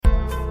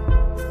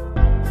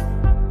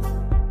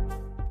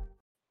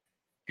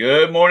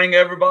Good morning,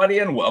 everybody,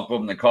 and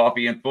welcome to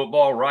Coffee and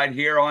Football right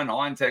here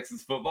on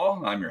Texas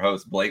Football. I'm your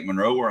host, Blake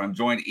Monroe, where I'm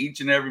joined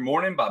each and every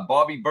morning by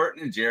Bobby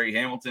Burton and Jerry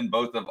Hamilton,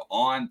 both of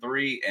On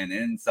 3 and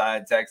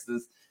Inside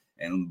Texas.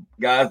 And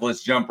guys,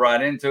 let's jump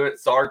right into it.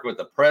 Sark with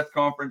the press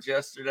conference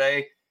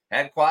yesterday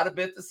had quite a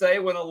bit to say,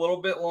 went a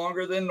little bit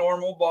longer than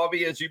normal,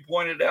 Bobby, as you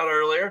pointed out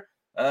earlier,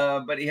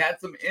 but he had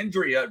some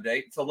injury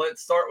updates, so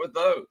let's start with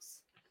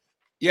those.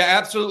 Yeah,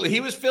 absolutely.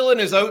 He was filling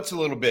his oats a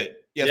little bit.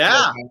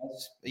 Yeah.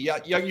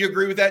 You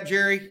agree with that,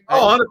 Jerry?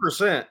 Oh,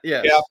 100%.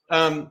 Yes.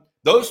 Yeah.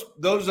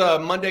 Those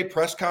Monday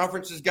press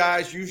conferences,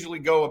 guys, usually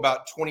go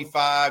about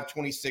 25,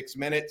 26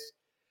 minutes.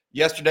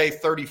 Yesterday,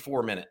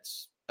 34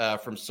 minutes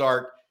from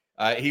Sark.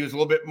 He was a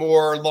little bit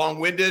more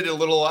long-winded, I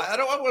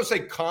don't want to say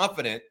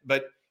confident,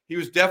 but he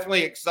was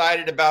definitely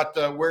excited about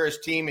where his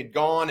team had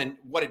gone and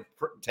what had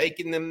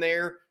taken them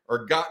there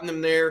or gotten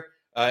them there.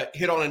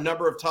 Hit on a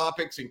number of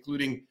topics,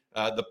 including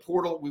the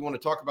portal. We want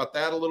to talk about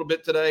that a little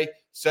bit today.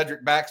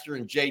 Cedric Baxter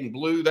and Jaden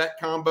Blue, that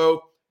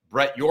combo.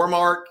 Brett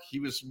Yormark,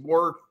 he's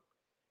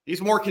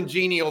more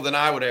congenial than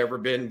I would have ever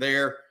been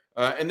there.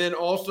 And then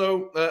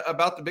also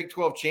about the Big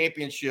 12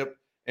 championship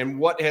and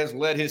what has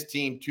led his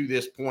team to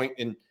this point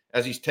and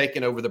as he's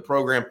taken over the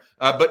program.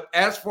 But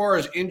as far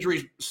as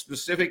injuries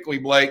specifically,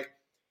 Blake,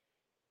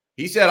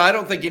 he said, I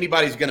don't think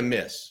anybody's going to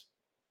miss.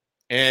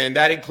 And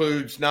that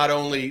includes not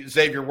only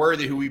Xavier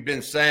Worthy, who we've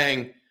been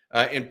saying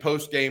in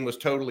post-game was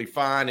totally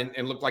fine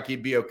and looked like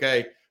he'd be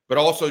okay, but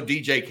also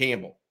DJ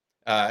Campbell,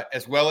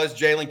 as well as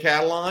Jalen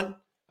Catalon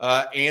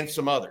and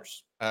some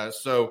others.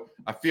 So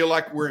I feel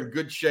like we're in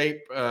good shape.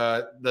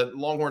 The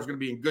Longhorns going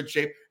to be in good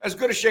shape, as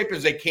good a shape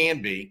as they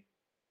can be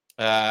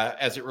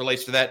as it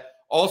relates to that.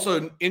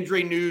 Also,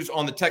 injury news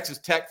on the Texas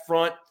Tech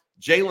front.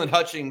 Jalen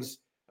Hutchings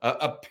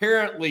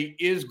apparently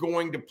is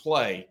going to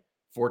play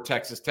for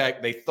Texas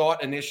Tech. They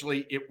thought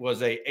initially it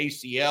was a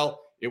ACL.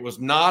 It was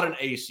not an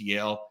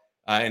ACL.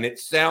 And it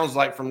sounds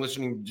like from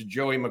listening to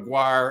Joey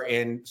McGuire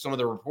and some of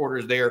the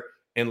reporters there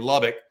in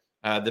Lubbock,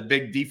 the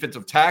big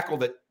defensive tackle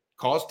that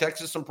caused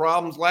Texas some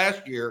problems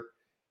last year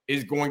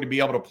is going to be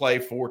able to play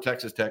for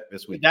Texas Tech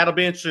this week. That'll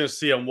be interesting to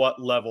see on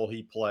what level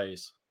he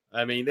plays.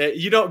 I mean,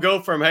 you don't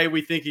go from, hey,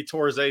 we think he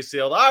tore his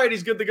ACL. All right,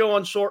 he's good to go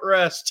on short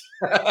rest.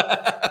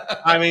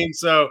 I mean,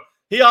 so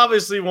he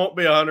obviously won't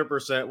be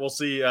 100%. We'll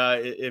see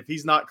if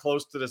he's not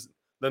close to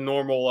the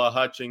normal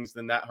Hutchings,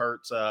 then that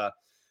hurts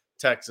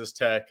Texas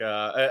Tech.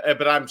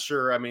 But I'm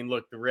sure, I mean,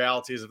 look, the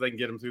reality is if they can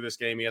get him through this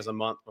game, he has a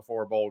month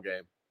before a bowl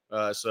game.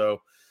 So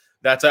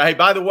that's hey,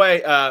 by the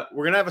way,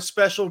 we're going to have a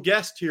special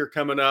guest here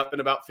coming up in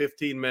about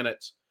 15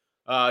 minutes.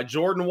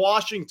 Jordan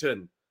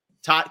Washington,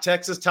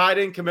 Texas tight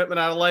end commitment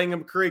out of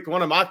Langham Creek,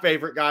 one of my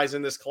favorite guys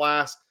in this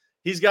class.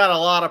 He's got a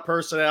lot of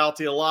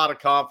personality, a lot of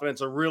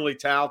confidence, a really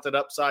talented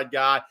upside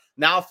guy.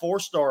 Now a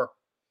 4-star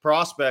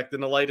prospect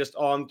in the latest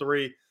On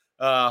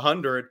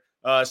 300.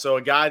 So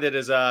a guy that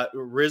has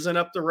risen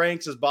up the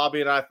ranks as Bobby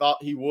and I thought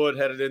he would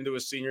headed into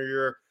his senior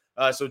year.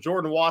 So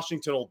Jordan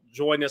Washington will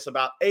join us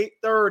about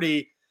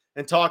 8:30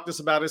 and talk to us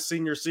about his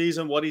senior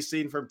season, what he's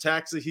seen from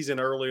Texas. He's an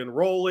early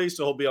enrollee,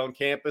 so he'll be on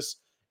campus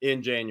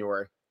in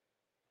January.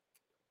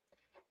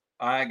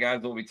 All right, guys.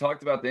 Well, we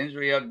talked about the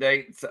injury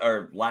updates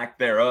or lack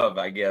thereof,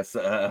 I guess,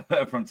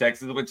 from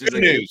Texas, which is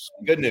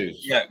Good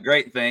news. Yeah,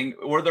 great thing.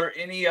 Were there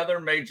any other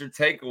major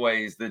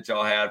takeaways that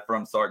y'all had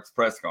from Sark's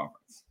press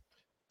conference?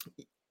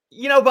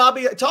 You know,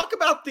 Bobby, talk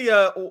about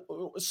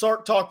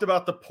Sark talked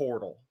about the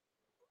portal.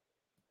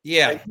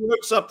 Yeah. He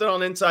wrote something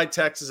on Inside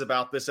Texas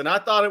about this, and I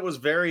thought it was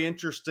very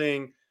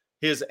interesting,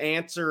 his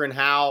answer and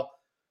how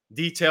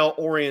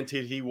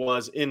detail-oriented he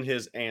was in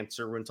his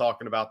answer when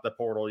talking about the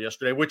portal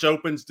yesterday, which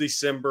opens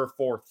December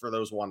 4th for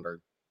those wondering.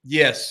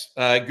 Yes,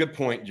 good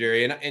point,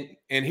 Jerry.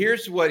 And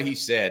here's what he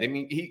said. I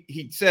mean,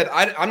 he said,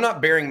 I'm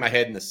not burying my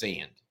head in the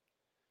sand.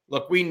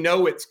 Look, we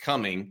know it's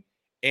coming,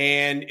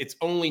 and it's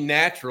only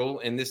natural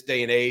in this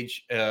day and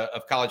age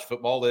of college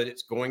football that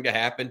it's going to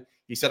happen.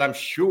 He said, I'm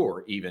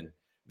sure even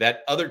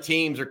that other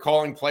teams are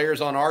calling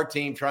players on our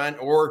team trying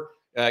or,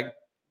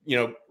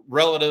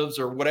 relatives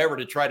or whatever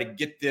to try to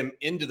get them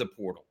into the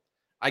portal.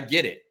 I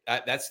get it.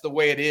 That's the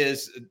way it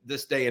is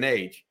this day and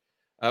age.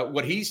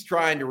 What he's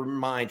trying to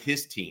remind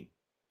his team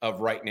of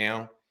right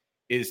now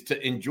is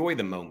to enjoy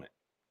the moment.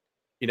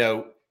 You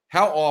know,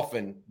 how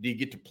often do you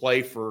get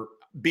to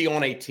be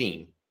on a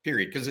team,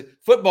 period? Because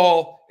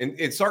football,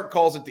 and Sark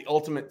calls it the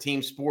ultimate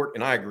team sport,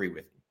 and I agree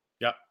with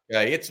him.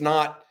 Yeah. It's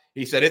not,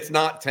 he said, it's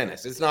not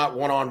tennis. It's not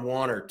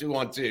 1-on-1 or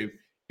 2-on-2.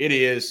 It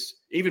is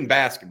even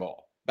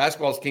basketball.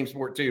 Basketball is a team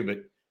sport too, but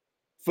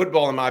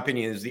football, in my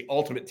opinion, is the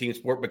ultimate team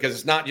sport because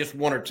it's not just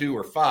 1 or 2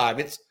 or 5.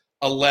 It's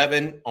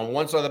 11 on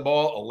one side of the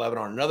ball, 11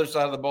 on another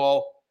side of the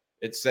ball,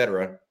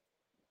 etc.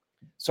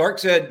 Sark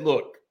said,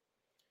 look,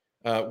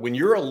 when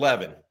you're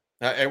 11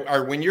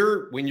 or when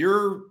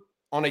you're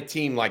on a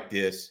team like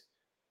this,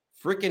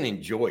 freaking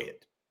enjoy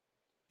it.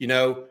 You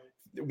know,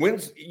 when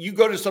you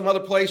go to some other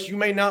place, you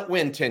may not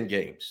win 10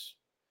 games.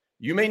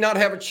 You may not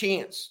have a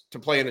chance to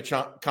play in a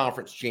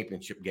conference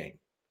championship game.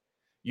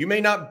 You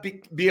may not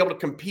be able to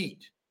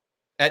compete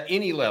at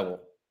any level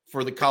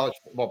for the college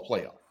football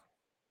playoff.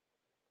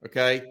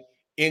 Okay.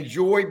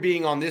 Enjoy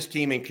being on this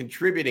team and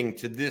contributing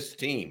to this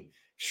team.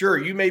 Sure,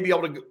 you may be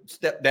able to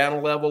step down a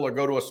level or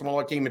go to a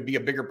smaller team and be a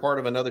bigger part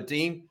of another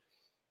team,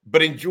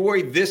 but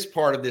enjoy this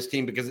part of this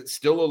team because it's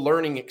still a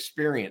learning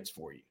experience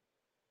for you.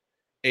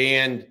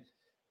 And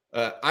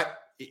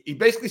he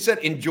basically said,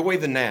 enjoy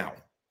the now.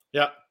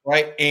 Yeah.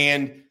 Right.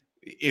 And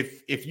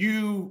if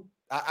you,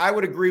 I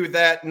would agree with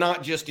that,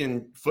 not just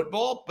in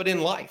football, but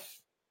in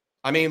life.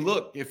 I mean,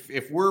 look,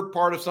 if we're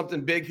part of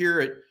something big here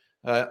at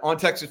On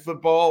Texas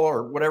Football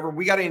or whatever,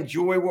 we got to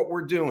enjoy what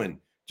we're doing,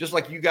 just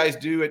like you guys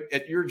do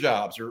at your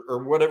jobs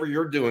or whatever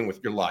you're doing with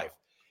your life.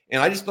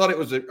 And I just thought it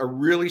was a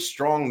really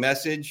strong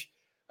message.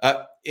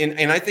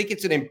 And I think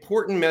it's an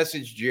important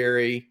message,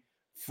 Jerry,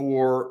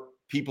 for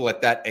people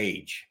at that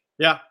age.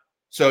 Yeah.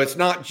 So it's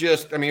not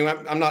just, I mean,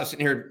 I'm not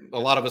sitting here. A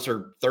lot of us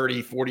are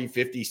 30, 40,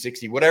 50,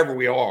 60, whatever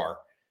we are.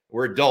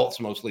 We're adults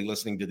mostly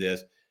listening to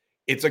this.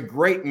 It's a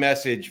great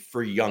message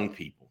for young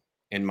people,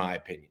 in my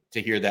opinion,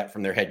 to hear that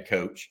from their head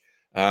coach,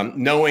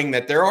 knowing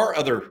that there are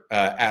other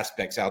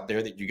aspects out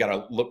there that you got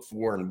to look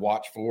for and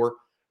watch for.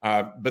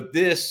 But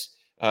this,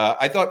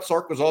 I thought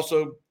Sark was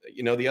also,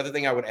 the other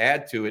thing I would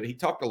add to it, he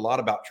talked a lot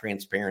about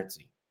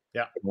transparency.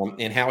 Yeah.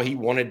 And how he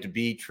wanted to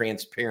be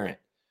transparent.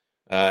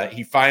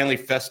 He finally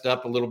fessed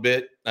up a little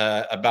bit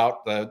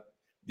about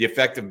the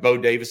effect of Bo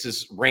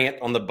Davis's rant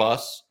on the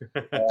bus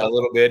a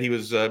little bit. He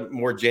was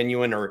more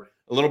genuine or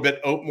a little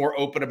bit more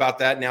open about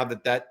that now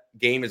that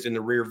game is in the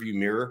rearview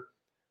mirror.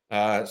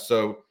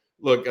 So,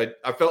 look,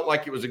 I felt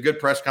like it was a good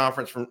press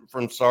conference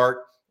from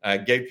Sark.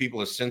 Gave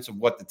people a sense of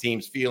what the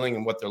team's feeling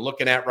and what they're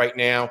looking at right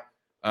now.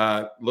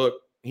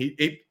 Look,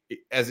 he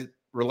as it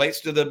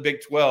relates to the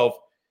Big 12,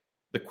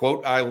 the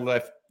quote I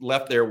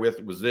left there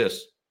with was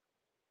this: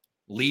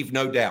 leave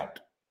no doubt.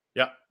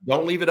 Yeah.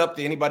 Don't leave it up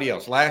to anybody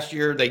else. Last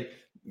year,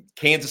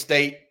 Kansas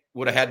State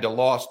would have had to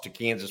lose to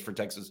Kansas for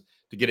Texas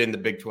to get in the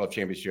Big 12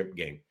 championship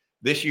game.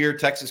 This year,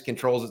 Texas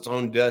controls its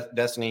own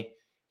destiny.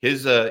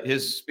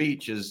 His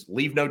speech is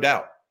leave no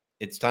doubt.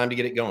 It's time to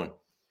get it going.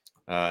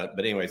 But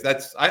anyways, I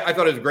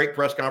thought it was a great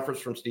press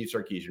conference from Steve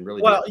Sarkisian.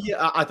 Really. Well,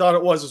 yeah, I thought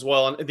it was as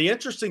well. And the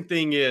interesting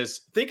thing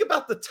is, think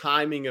about the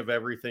timing of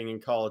everything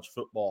in college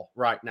football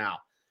right now.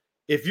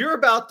 If you're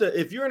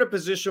in a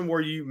position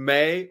where you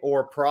may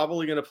or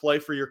probably going to play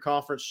for your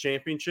conference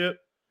championship,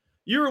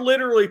 you're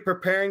literally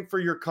preparing for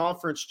your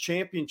conference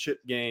championship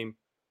game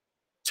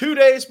 2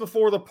 days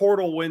before the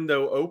portal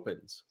window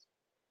opens.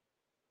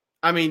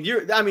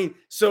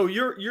 So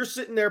you're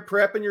sitting there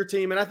prepping your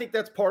team, and I think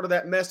that's part of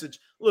that message.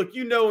 Look,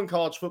 in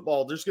college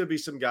football, there's going to be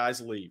some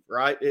guys leave,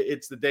 right?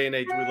 It's the day and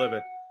age we live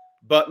in.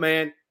 But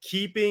man,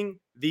 keeping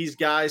these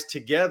guys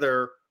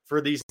together for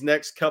these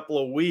next couple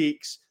of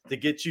weeks to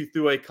get you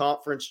through a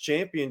conference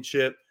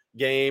championship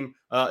game,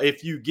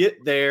 if you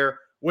get there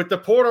with the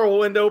portal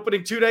window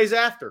opening 2 days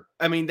after.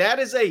 I mean,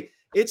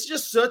 it's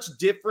just such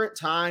different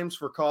times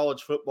for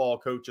college football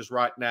coaches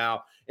right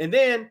now. And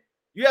then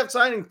you have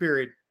signing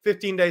period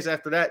 15 days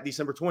after that,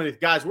 December 20th.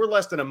 Guys, we're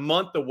less than a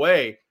month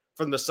away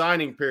from the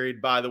signing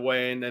period, by the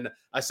way. And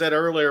I said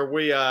earlier,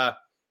 we have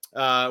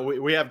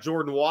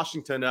Jordan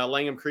Washington,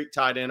 Langham Creek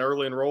tight end,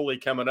 early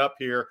enrollee coming up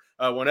here.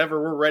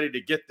 Whenever we're ready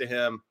to get to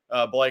him,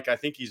 Blake, I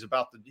think he's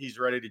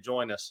ready to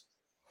join us.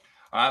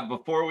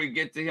 Before we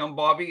get to him,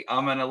 Bobby,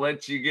 I'm going to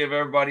let you give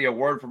everybody a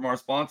word from our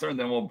sponsor, and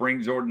then we'll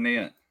bring Jordan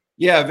in.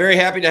 Yeah, very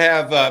happy to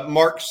have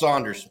Mark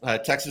Saunders,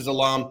 Texas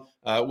alum,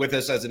 with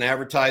us as an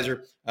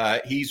advertiser.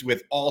 He's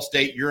with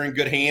Allstate. You're in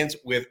good hands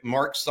with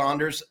Mark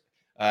Saunders.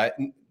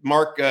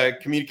 Mark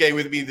communicated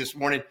with me this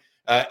morning.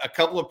 A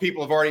couple of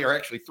people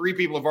three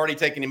people have already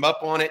taken him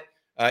up on it.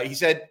 He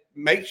said,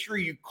 make sure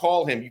you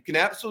call him. You can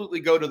absolutely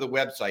go to the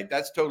website.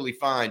 That's totally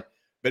fine.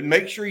 But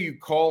make sure you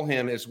call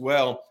him as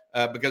well,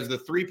 because the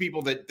three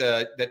people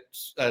that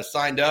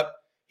signed up,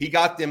 he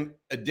got them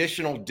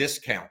additional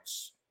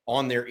discounts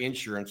on their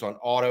insurance on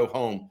auto,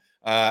 home.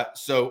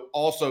 So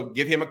also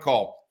give him a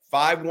call,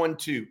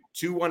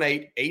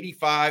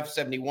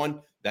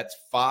 512-218-8571. That's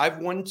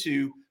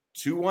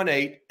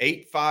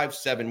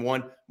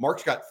 512-218-8571.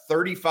 Mark's got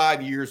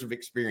 35 years of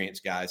experience,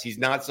 guys. He's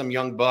not some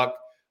young buck.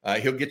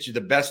 He'll get you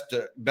the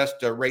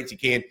best rates he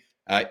can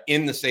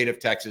in the state of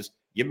Texas.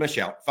 Give him a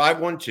shout,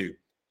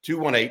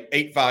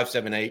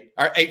 512-218-8578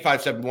 or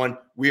 8571.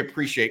 We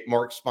appreciate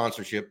Mark's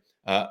sponsorship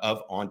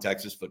of On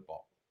Texas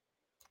Football.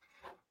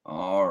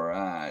 All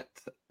right.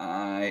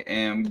 I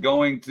am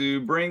going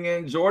to bring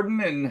in Jordan,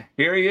 and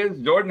here he is.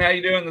 Jordan, how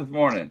you doing this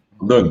morning?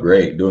 I'm doing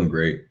great.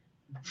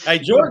 Hey,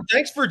 Jordan,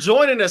 thanks for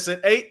joining us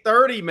at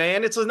 8:30,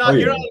 man. You're not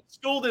in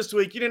school this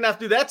week. You didn't have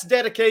to do that's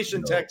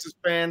dedication, Texas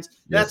fans.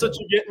 That's what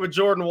you're getting with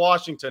Jordan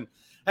Washington.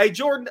 Hey,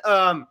 Jordan,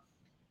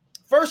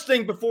 first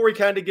thing before we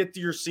kind of get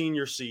to your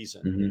senior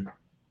season,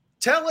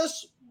 tell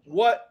us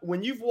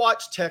when you've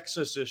watched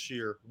Texas this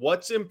year,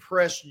 what's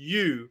impressed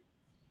you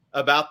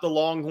about the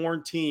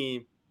Longhorn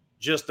team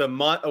just a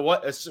month,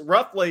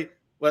 roughly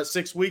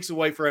 6 weeks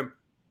away from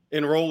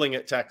enrolling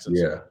at Texas?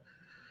 Yeah.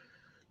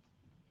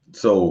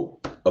 So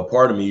a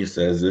part of me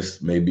says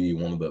this may be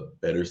one of the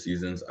better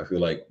seasons I feel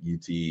like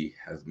UT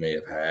may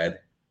have had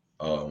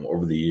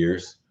over the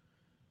years.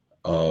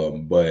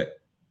 But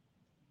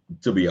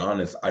to be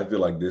honest, I feel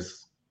like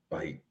this,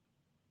 like,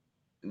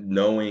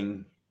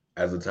 knowing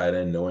as a tight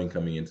end, knowing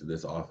coming into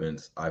this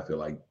offense, I feel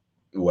like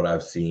what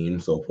I've seen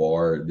so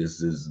far,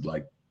 this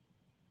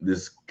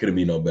couldn't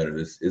be no better.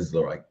 This is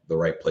the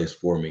right place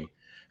for me.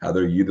 How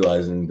they're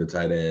utilizing the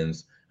tight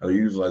ends, how they're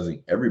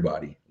utilizing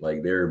everybody.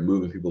 Like, they're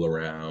moving people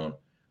around.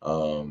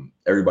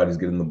 Everybody's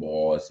getting the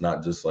ball. It's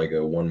not just like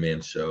a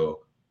one-man show.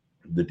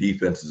 The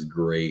defense is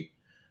great.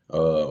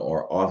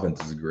 Our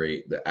offense is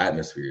great. The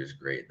atmosphere is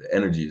great. The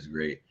energy is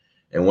great.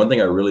 And one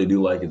thing I really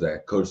do like is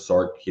that Coach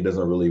Sark, he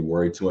doesn't really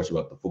worry too much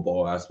about the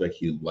football aspect.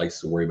 He likes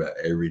to worry about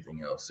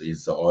everything else. He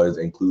always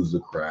includes the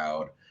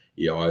crowd.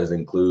 He always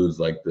includes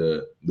like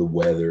the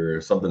weather,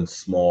 something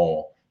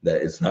small,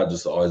 that it's not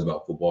just always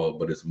about football,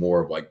 but it's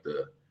more of like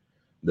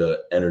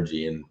the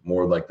energy and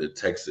more like the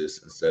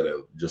Texas instead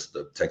of just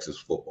the Texas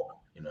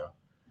football, you know.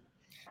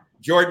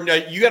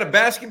 Jordan, you got a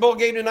basketball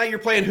game tonight? You're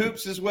playing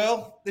hoops as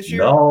well this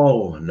year?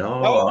 No.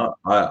 Oh.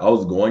 I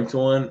was going to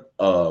one.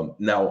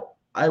 Now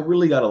I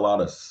really got a lot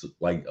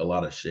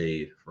of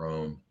shade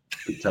from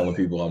telling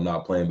people I'm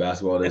not playing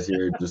basketball this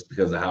year just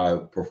because of how I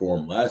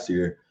performed last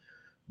year.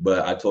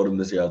 But I told him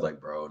this year, I was like,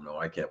 bro, no,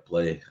 I can't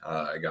play.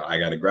 I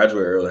got to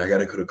graduate early. I got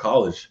to go to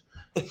college.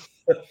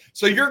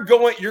 So you're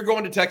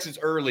going to Texas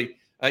early.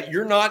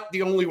 You're not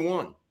the only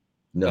one.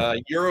 No.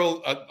 You're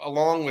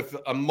along with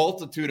a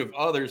multitude of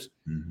others.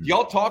 Mm-hmm. Do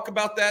y'all talk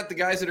about that? The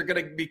guys that are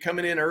going to be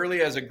coming in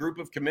early as a group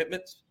of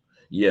commitments?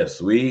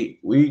 Yes, we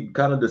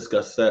kind of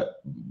discussed that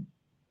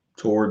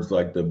towards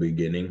like the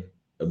beginning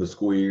of the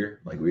school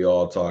year. Like, we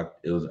all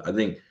talked. It was, I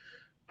think,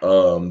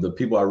 the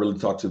people I really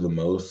talked to the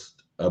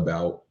most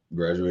about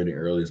graduating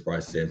early is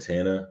probably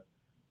Santana,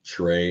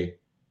 Trey,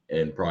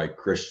 and probably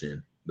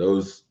Christian.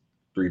 Those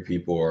three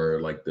people are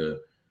like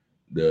the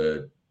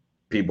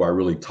people I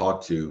really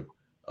talk to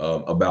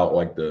about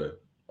like the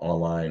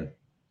online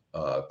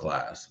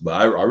class.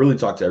 But I really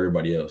talk to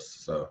everybody else.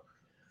 So,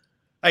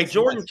 hey,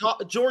 Jordan,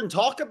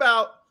 talk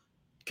about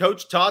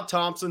Coach Todd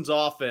Thompson's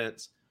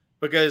offense,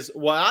 because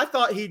what I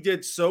thought he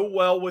did so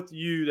well with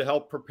you to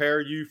help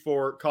prepare you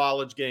for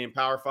college game,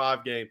 Power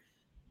 5 game.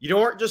 You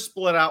weren't just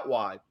split out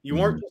wide. You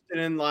weren't just an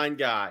inline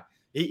guy.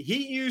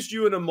 He used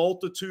you in a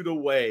multitude of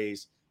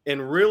ways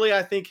and really,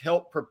 I think,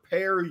 helped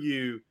prepare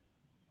you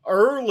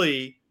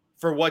early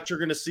for what you're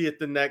going to see at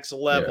the next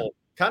level. Yeah.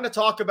 Kind of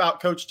talk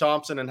about Coach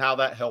Thompson and how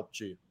that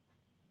helped you.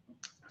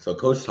 So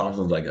Coach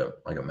Thompson's like a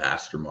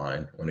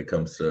mastermind when it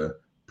comes to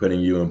putting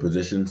you in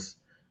positions.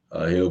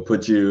 He'll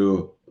put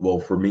you,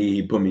 well, for me,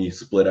 he put me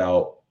split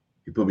out.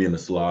 He put me in the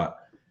slot,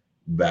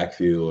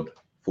 backfield,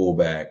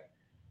 fullback.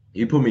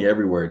 He put me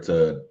everywhere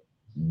to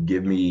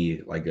give me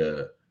like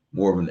a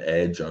more of an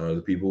edge on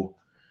other people.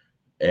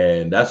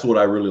 And that's what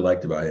I really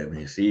liked about him.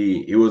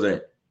 He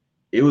wasn't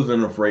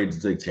afraid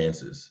to take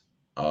chances.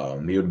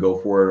 He would go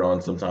for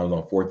it sometimes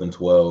on 4th and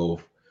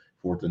 12,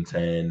 4th and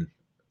 10,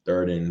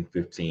 3rd and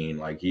 15.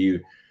 Like,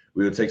 we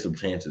would take some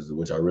chances,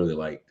 which I really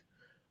liked.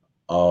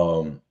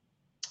 I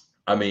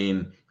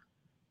mean,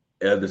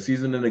 the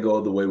season didn't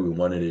go the way we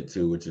wanted it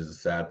to, which is a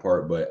sad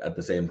part. But at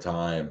the same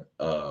time,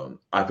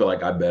 I feel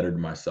like I bettered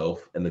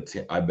myself, and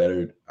I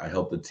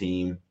helped the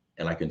team,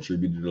 and I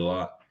contributed a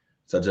lot,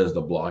 such as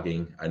the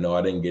blocking. I know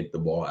I didn't get the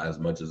ball as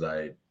much as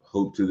I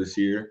hoped to this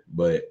year,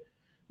 but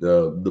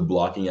the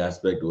blocking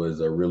aspect was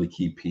a really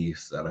key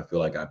piece that I feel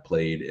like I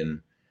played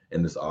in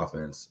this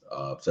offense,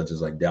 such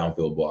as like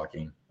downfield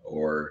blocking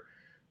or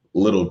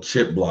little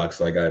chip blocks.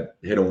 Like, I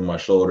hit him with my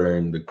shoulder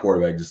and the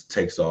quarterback just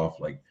takes off.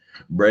 Like,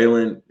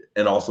 Braylon,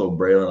 I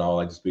would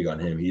like to speak on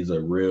him. He's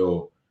a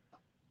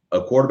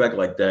quarterback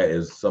like that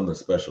is something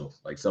special.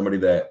 Like, somebody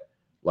that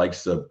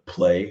likes to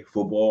play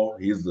football.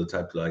 He's the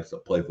type that likes to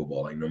play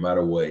football. Like, no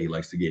matter what, he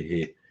likes to get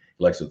hit.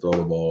 He likes to throw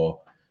the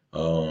ball.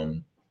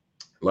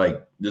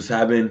 Like, just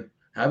having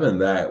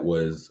that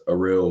was a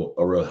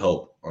real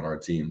help on our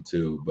team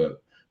too.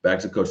 But back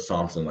to Coach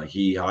Thompson, like,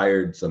 he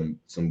hired some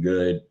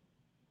good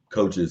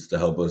coaches to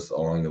help us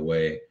along the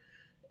way,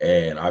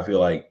 and I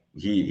feel like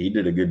he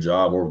did a good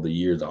job over the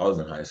years I was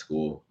in high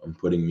school on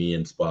putting me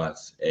in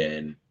spots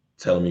and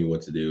telling me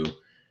what to do.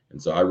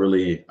 And so I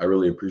really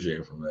appreciate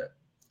him from that.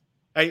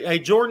 Hey,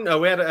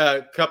 Jordan, we had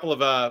a couple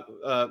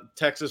of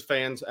Texas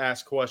fans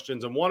ask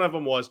questions, and one of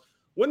them was,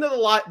 when did the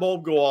light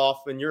bulb go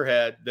off in your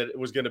head that it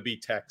was going to be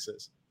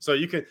Texas? So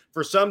you can,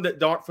 for some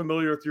that aren't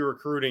familiar with your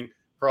recruiting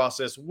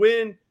process,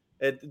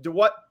 to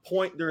what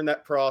point during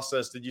that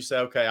process did you say,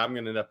 okay, I'm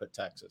going to end up at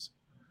Texas?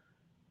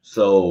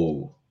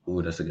 So,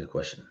 that's a good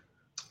question.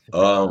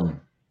 I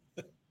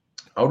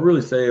would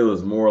really say it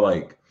was more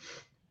like,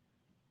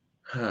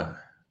 so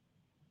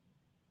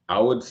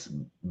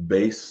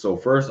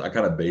first I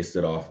kind of based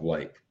it off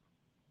like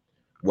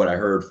what I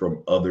heard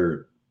from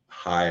other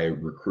high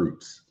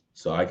recruits.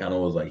 So I kind of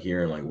was like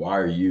hearing like, why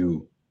are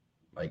you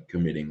like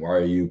committing? Why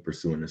are you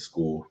pursuing this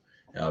school?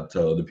 And I'll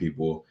tell other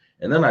people.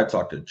 And then I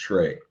talked to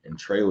Trey, and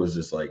Trey was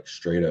just like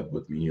straight up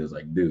with me. He was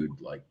like, dude,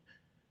 like,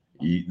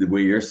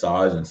 with your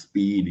size and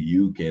speed,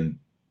 you can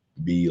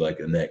be like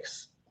a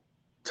next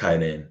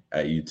tight end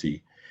at UT.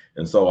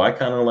 And so I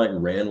kind of like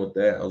ran with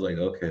that. I was like,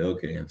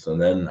 okay. And so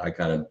then I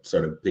kind of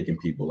started picking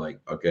people like,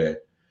 okay,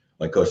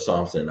 like Coach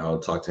Thompson, I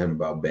would talk to him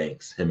about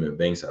Banks. Him and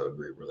Banks have a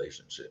great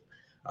relationship.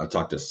 I would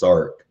talk to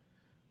Sark.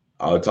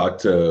 I would talk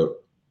to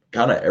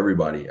kind of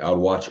everybody. I would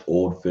watch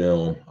old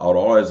film. I would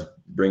always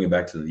bring it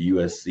back to the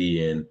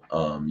USC and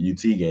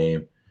UT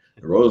game,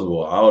 the Rose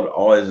Bowl. I would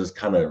always just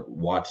kind of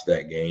watch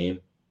that game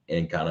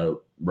and kind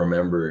of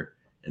remember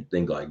and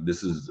think like,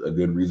 this is a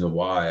good reason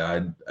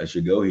why I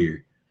should go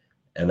here.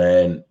 And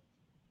then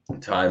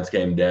times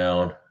came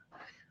down.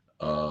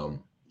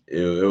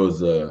 It was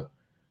the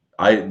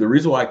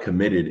reason why I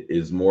committed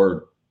is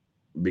more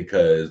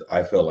because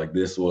I felt like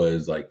this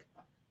was like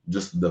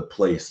just the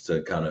place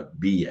to kind of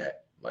be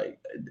at. Like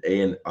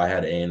I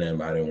had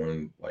A&M. I didn't want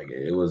to, like,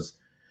 it was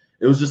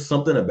just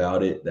something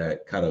about it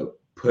that kind of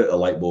put a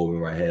light bulb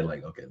in my head.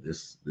 Like, okay,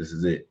 this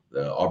is it.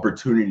 The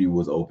opportunity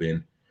was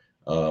open.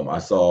 I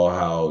saw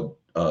how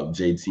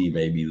JT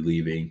may be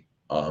leaving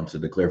to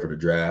declare for the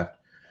draft,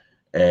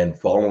 and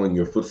following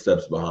your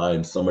footsteps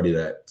behind somebody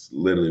that's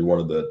literally one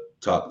of the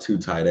top 2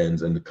 tight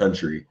ends in the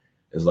country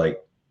is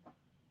like,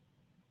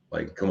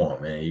 come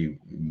on, man, you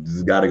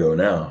just got to go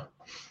now.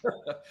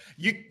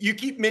 You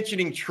keep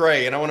mentioning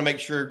Trey, and I want to make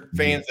sure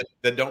fans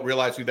that don't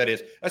realize who that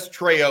is. That's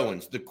Trey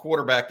Owens, the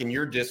quarterback in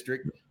your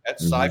district at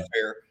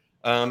Cy-Fair.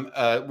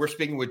 We're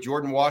speaking with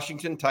Jordan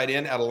Washington, tight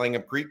end out of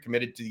Langham Creek,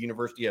 committed to the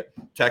University of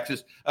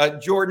Texas.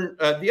 Jordan,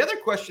 the other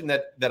question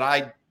that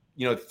I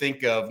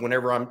think of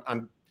whenever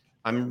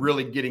I'm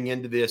really getting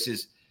into this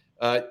is,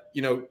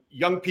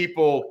 young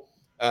people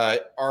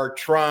are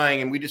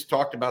trying, and we just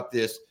talked about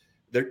this.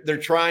 They're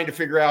trying to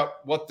figure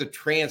out what the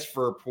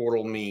transfer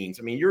portal means.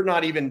 I mean, you're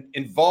not even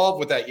involved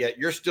with that yet.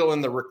 You're still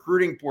in the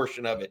recruiting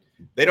portion of it.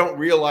 They don't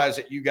realize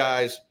that you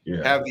guys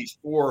have these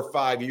 4 or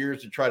 5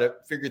 years to try to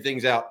figure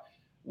things out.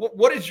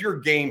 What is your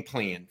game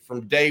plan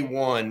from day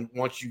one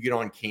once you get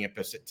on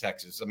campus at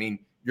Texas? I mean,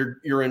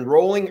 you're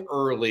enrolling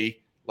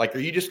early. Like, are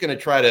you just going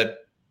to try to,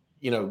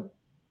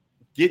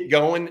 get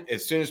going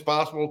as soon as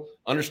possible,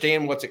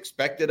 understand what's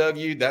expected of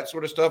you, that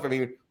sort of stuff? I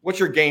mean, what's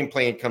your game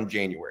plan come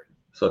January?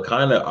 So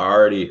kind of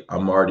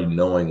I'm already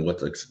knowing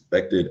what's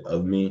expected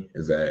of me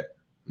is that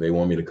they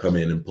want me to come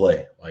in and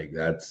play. Like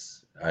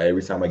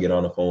every time I get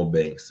on the phone with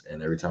Banks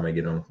and every time I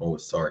get on the phone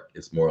with Sark,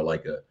 it's more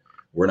like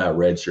we're not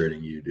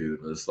redshirting you, dude.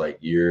 It's like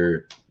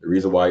the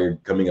reason why you're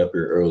coming up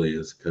here early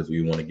is because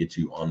we want to get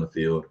you on the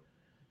field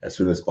as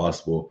soon as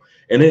possible.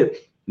 And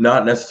it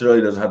not necessarily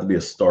doesn't have to be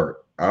a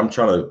start. I'm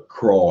trying to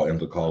crawl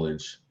into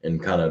college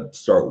and kind of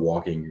start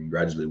walking and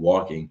gradually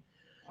walking.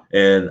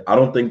 And I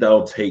don't think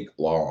that'll take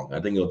long. I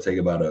think it'll take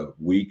about a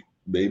week,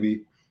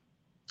 maybe.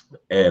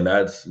 And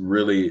that's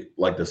really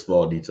like the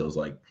small details,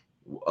 like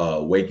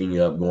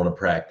waking up, going to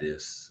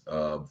practice,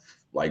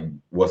 like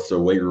what's the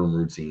weight room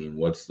routine,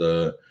 what's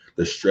the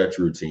stretch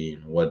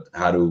routine,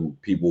 how do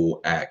people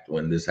act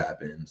when this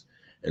happens.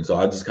 And so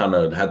I just kind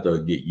of have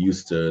to get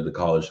used to the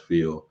college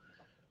feel.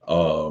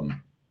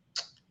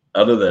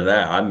 Other than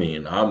that, I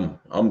mean,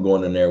 I'm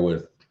going in there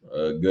with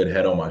a good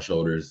head on my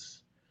shoulders.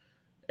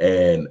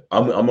 And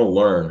I'm gonna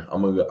learn.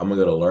 I'm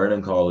gonna learn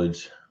in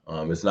college.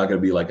 It's not gonna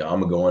be like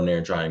I'm gonna go in there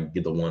and try and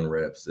get the 1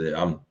 reps.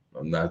 I'm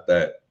not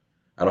that.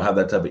 I don't have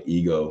that type of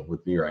ego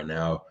with me right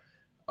now.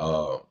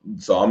 So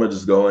I'm gonna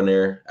just go in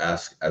there,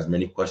 ask as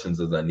many questions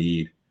as I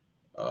need,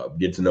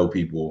 get to know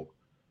people,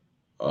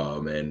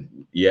 but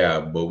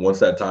once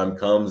that time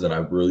comes and I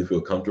really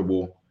feel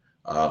comfortable,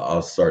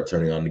 I'll start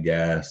turning on the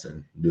gas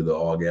and do the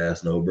all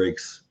gas, no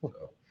brakes.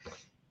 So.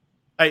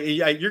 Hey,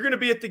 you're gonna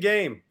be at the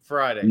game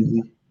Friday.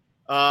 Mm-hmm.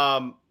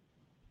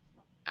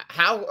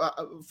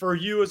 How for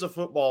you as a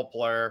football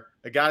player,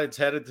 a guy that's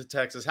headed to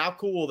Texas, how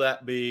cool will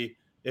that be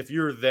if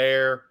you're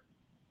there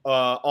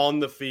on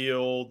the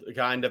field,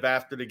 kind of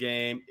after the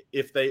game,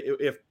 if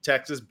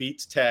Texas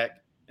beats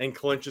Tech and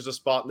clinches a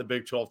spot in the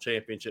Big 12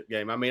 championship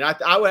game? I mean,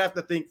 I would have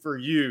to think for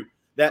you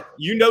that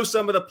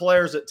some of the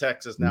players at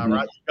Texas now,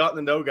 right? You've gotten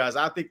to know guys.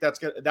 I think that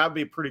would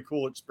be a pretty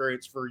cool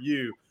experience for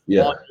you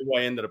on your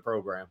way into the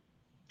program.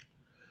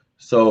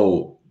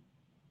 So.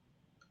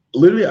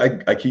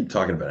 Literally, I keep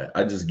talking about it.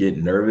 I just get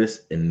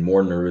nervous and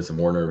more nervous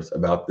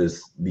about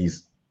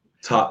these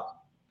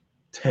top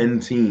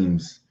 10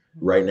 teams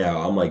right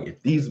now. I'm like,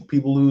 if these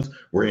people lose,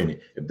 we're in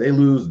it. If they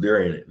lose,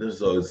 they're in it.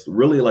 So it's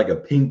really like a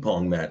ping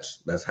pong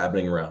match that's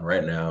happening around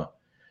right now.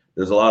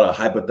 There's a lot of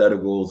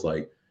hypotheticals,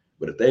 like,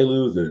 but if they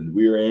lose, then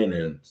we're in.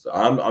 And so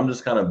I'm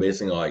just kind of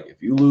basing like,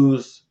 if you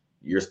lose,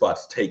 your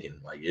spot's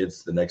taken. Like,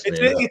 it's the next man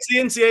up. It's the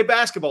NCAA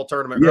basketball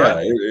tournament,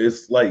 right?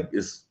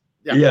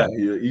 Yeah,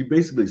 you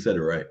basically said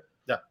it right.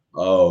 Yeah.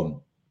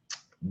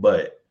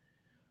 But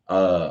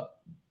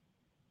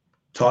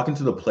talking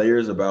to the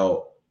players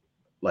about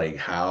like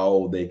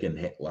how they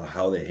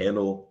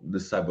handle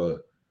this type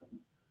of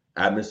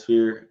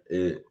atmosphere,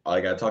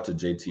 like I talk to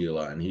JT a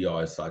lot, and he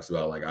always talks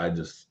about like I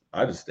just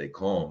stay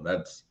calm.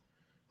 That's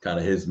kind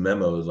of his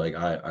memo is like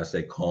I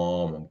stay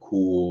calm, I'm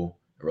cool,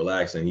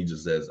 relaxed, and he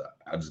just says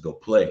I just go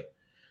play.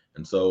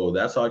 And so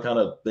that's how I kind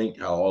of think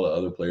how all the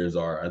other players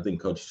are. I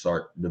think Coach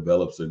Sark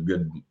develops a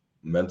good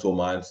mental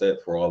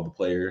mindset for all the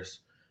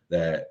players,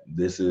 that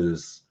this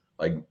is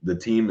like the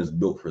team is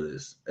built for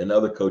this. And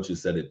other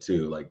coaches said it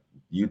too. Like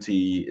UT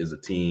is a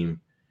team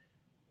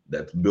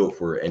that's built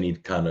for any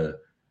kind of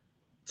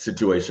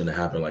situation to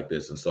happen like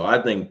this. And so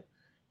I think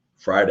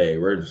Friday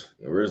we're just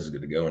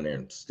going to go in there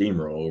and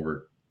steamroll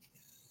over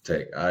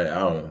Tech. I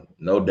don't,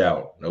 no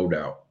doubt.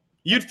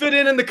 You'd fit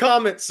in the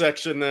comments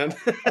section then.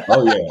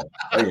 Oh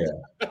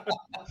yeah.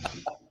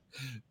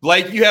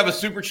 Blake, you have a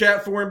super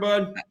chat for him,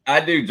 bud?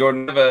 I do,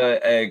 Jordan. I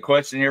have a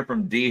question here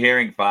from D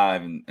Herring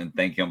 5, and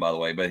thank him, by the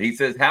way. But he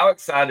says, how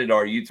excited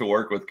are you to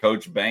work with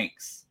Coach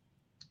Banks?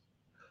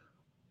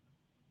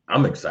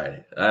 I'm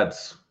excited.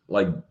 That's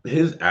like,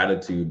 his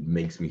attitude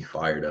makes me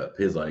fired up.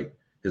 His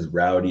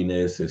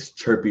rowdiness, his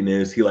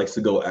chirpiness. He likes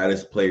to go at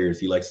his players.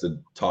 He likes to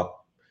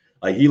talk.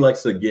 Like, he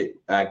likes to get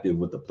active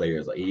with the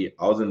players. Like,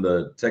 I was in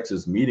the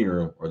Texas meeting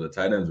room, or the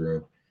tight ends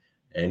room,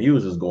 and he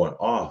was just going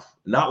off.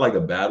 Not like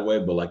a bad way,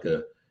 but like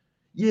a,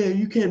 yeah,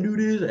 you can't do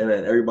this. And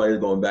then everybody's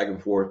going back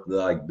and forth.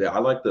 I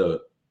like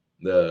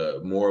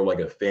the more like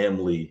a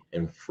family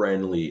and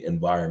friendly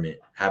environment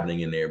happening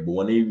in there. But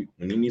when he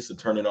needs to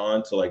turn it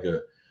on to like a,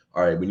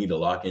 all right, we need to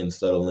lock in,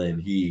 settle in,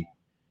 he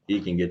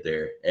can get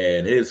there.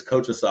 And his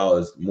coaching style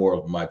is more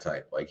of my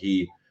type. Like,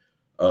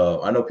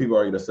 I know people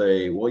are going to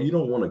say, well, you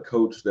don't want a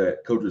coach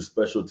that coaches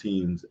special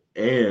teams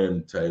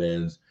and tight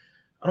ends.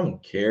 I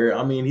don't care.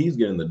 I mean, he's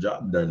getting the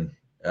job done.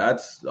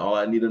 That's all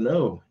I need to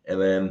know.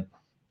 And then,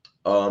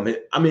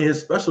 his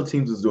special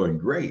teams is doing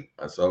great.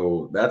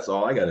 So that's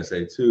all I got to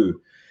say too.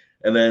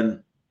 And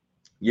then,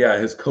 yeah,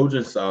 his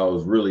coaching style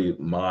is really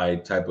my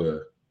type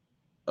of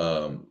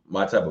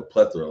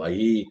plethora. Like,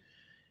 he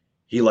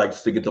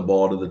likes to get the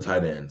ball to the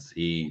tight ends.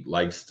 He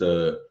likes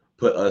to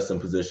put us in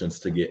positions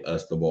to get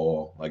us the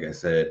ball, like I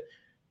said,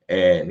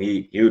 and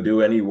he'll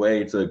do any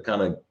way to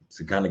kind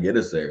of get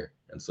us there.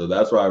 And so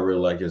that's why I really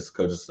like his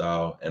coaching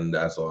style, and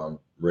that's why I'm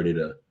ready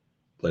to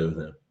play with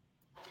him.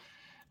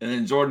 And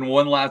then, Jordan,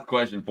 one last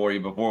question for you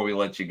before we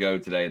let you go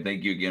today. And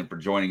thank you again for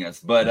joining us.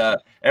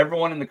 But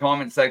everyone in the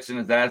comment section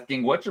is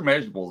asking, what's your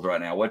measurables right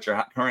now? What's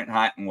your current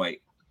height and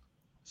weight?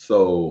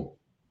 So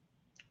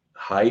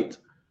height,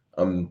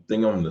 I'm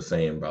the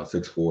same, about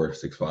 6'4",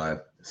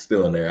 6'5",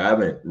 still in there. I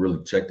haven't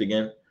really checked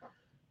again.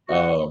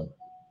 And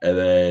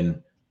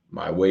then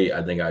my weight,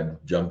 I think I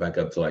jumped back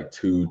up to like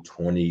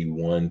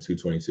 221,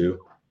 222.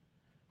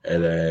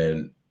 And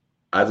then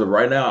as of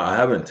right now, I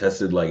haven't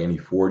tested like any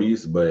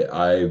 40s, but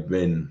I've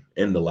been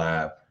in the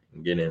lab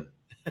and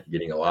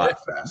getting a lot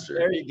faster.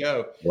 There you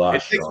go. A lot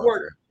it takes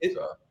work.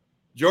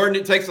 Jordan,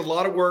 it takes a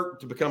lot of work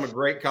to become a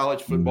great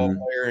college football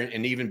player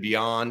and even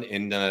beyond.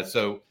 And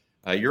so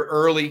you're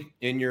early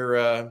in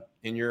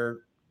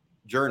your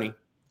journey.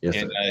 Yes,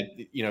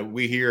 and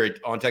we here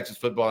on Texas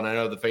Football, and I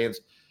know the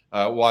fans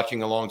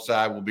watching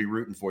alongside will be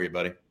rooting for you,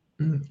 buddy.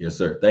 Yes,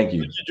 sir. Thank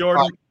you,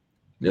 Jordan.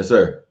 Yes,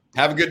 sir.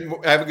 Have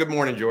a good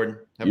morning, Jordan.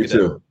 You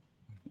too.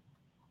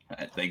 All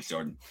right, thanks,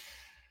 Jordan.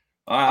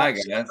 All right,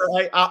 guys.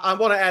 I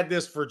want to add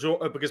this for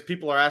Jordan because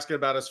people are asking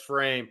about his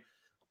frame.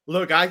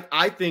 Look,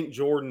 I think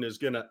Jordan is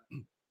going to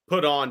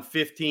put on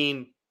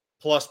 15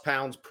 plus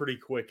pounds pretty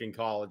quick in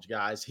college,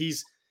 guys.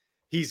 He's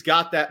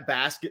got that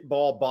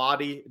basketball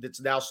body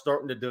that's now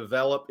starting to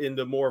develop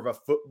into more of a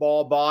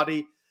football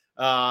body.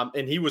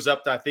 And he was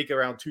up to, I think,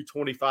 around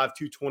 225,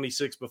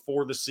 226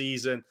 before the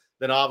season.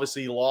 Then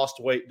obviously he lost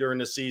weight during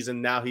the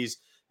season. Now he's,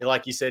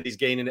 like you said, he's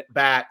gaining it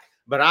back.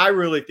 But I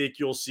really think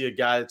you'll see a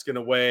guy that's going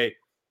to weigh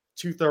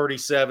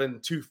 237,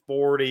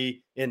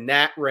 240 in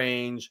that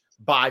range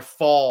by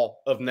fall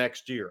of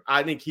next year.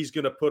 I think he's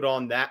going to put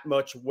on that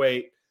much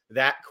weight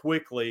that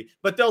quickly,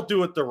 but they'll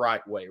do it the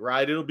right way,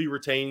 right? It'll be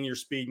retaining your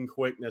speed and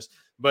quickness,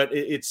 but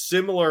it's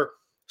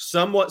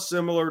somewhat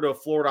similar to a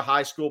Florida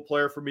high school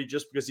player for me,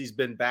 just because he's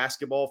been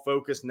basketball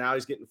focused. Now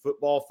he's getting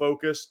football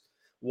focused.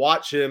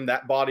 Watch him.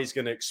 That body's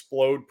going to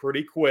explode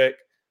pretty quick.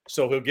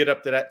 So he'll get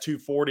up to that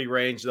 240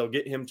 range. They'll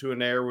get him to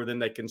an area where then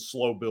they can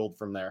slow build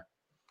from there.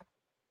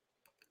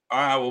 All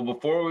right. Well,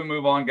 before we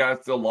move on, guys,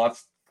 still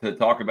lots to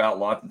talk about,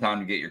 lots of time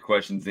to get your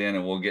questions in,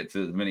 and we'll get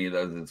to as many of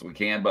those as we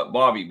can. But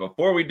Bobby,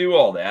 before we do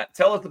all that,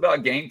 tell us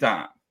about Game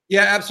Time.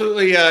 Yeah,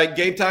 absolutely.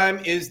 Game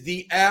Time is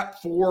the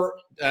app for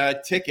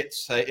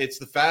tickets. It's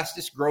the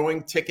fastest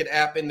growing ticket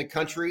app in the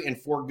country, and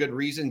for good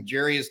reason.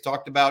 Jerry has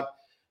talked about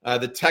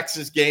the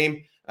Texas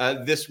game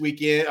this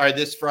weekend, or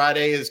this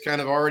Friday is kind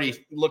of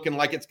already looking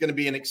like it's going to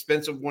be an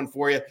expensive one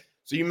for you.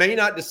 So you may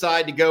not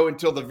decide to go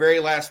until the very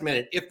last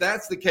minute. If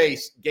that's the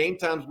case, Game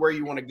Time's where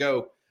you want to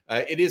go.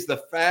 It is the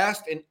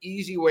fast and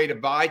easy way to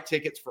buy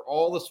tickets for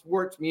all the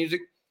sports, music,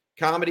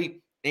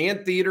 comedy,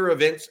 and theater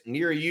events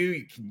near you.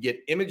 You can get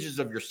images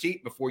of your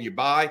seat before you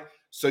buy,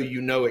 so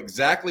you know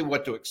exactly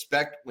what to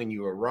expect when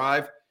you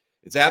arrive.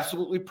 It's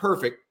absolutely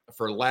perfect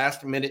for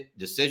last-minute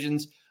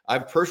decisions.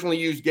 I've personally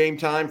used Game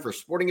Time for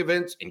sporting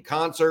events and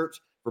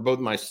concerts for both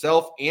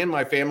myself and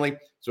my family.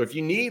 So if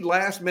you need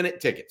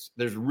last-minute tickets,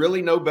 there's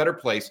really no better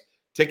place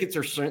Tickets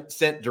are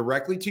sent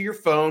directly to your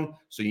phone,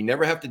 so you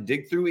never have to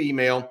dig through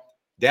email.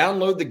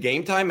 Download the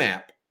Game Time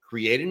app,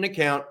 create an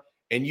account,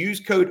 and use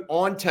code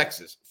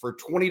ONTexas for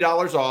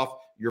 $20 off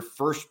your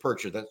first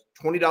purchase. That's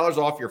 $20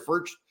 off your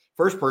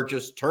first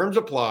purchase. Terms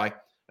apply.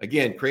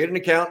 Again, create an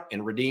account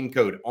and redeem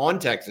code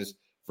ONTexas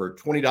for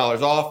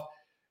 $20 off.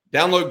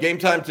 Download Game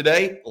Time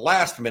today.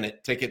 Last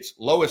minute tickets,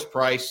 lowest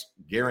price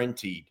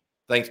guaranteed.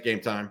 Thanks, Game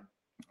Time.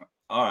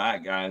 All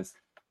right, guys.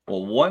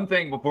 Well, one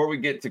thing before we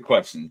get to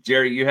questions,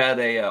 Jerry, you had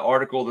a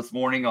article this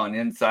morning on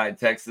Inside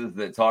Texas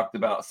that talked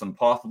about some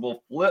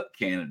possible flip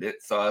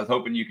candidates. So I was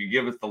hoping you could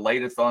give us the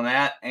latest on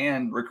that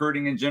and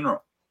recruiting in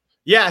general.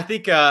 Yeah, I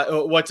think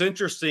what's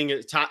interesting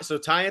is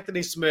Ty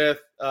Anthony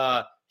Smith.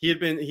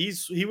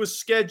 He was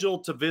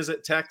scheduled to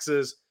visit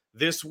Texas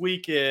this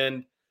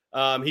weekend.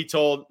 I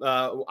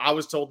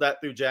was told that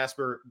through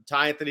Jasper.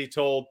 Ty Anthony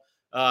told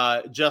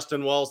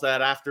Justin Wells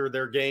that after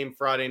their game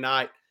Friday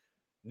night.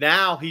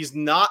 Now he's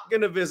not going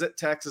to visit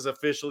Texas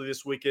officially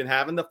this weekend,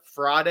 having the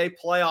Friday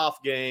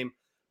playoff game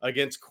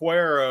against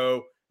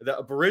Cuero.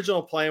 The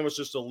original plan was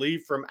just to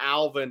leave from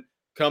Alvin,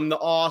 come to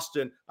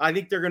Austin. I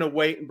think they're going to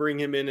wait and bring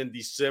him in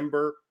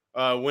December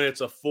when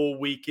it's a full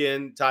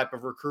weekend type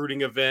of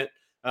recruiting event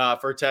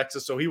for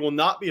Texas. So he will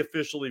not be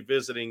officially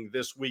visiting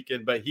this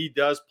weekend, but he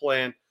does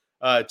plan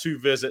to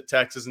visit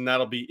Texas, and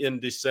that'll be in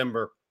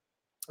December.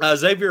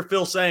 Xavier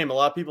Filsaime, a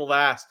lot of people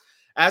have asked.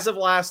 As of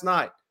last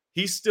night,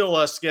 he's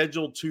still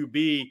scheduled to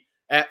be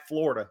at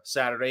Florida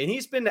Saturday,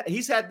 and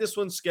he's had this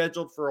one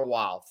scheduled for a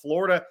while.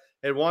 Florida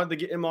had wanted to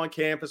get him on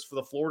campus for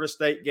the Florida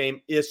State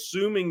game,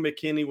 assuming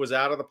McKinney was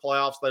out of the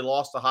playoffs. They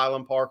lost to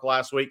Highland Park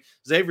last week.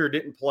 Xavier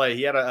didn't play.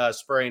 He had a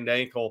sprained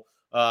ankle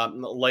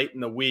late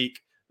in the week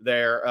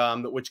there,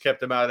 which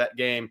kept him out of that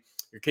game.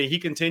 Okay, he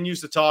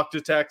continues to talk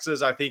to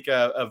Texas. I think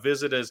a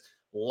visit is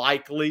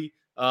likely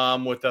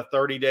with the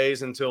 30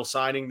 days until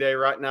signing day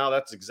right now.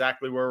 That's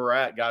exactly where we're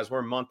at, guys. We're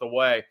a month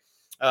away.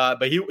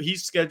 But he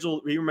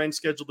remains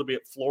scheduled to be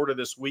at Florida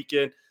this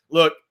weekend.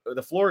 Look,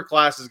 the Florida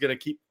class is going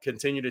to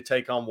continue to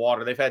take on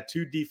water. They've had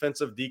 2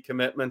 defensive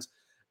decommitments,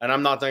 and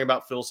I'm not talking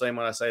about Filsaime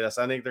when I say this.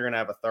 I think they're going to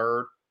have a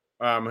third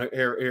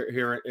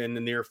here in the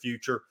near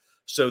future.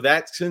 So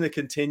that's going to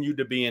continue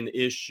to be an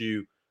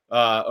issue,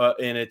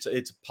 and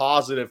it's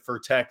positive for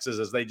Texas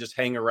as they just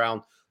hang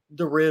around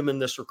the rim in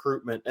this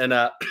recruitment. And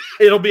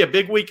it'll be a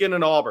big weekend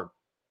in Auburn.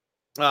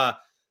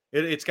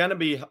 It's going to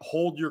be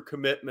hold your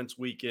commitments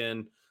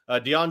weekend.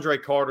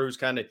 DeAndre Carter,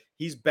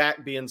 he's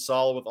back being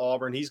solid with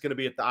Auburn. He's going to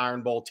be at the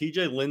Iron Bowl.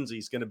 TJ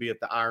Lindsey's going to be at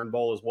the Iron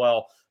Bowl as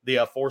well. The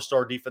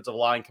 4-star defensive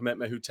line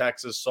commitment who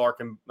Texas, Sark,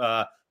 and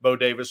Bo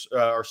Davis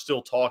are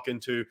still talking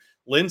to.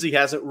 Lindsey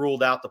hasn't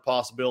ruled out the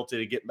possibility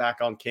to get back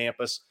on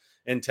campus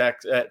in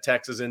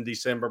Texas in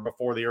December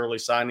before the early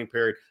signing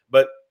period.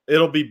 But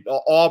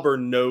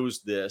Auburn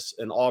knows this,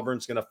 and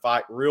Auburn's going to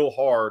fight real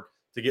hard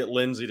to get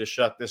Lindsey to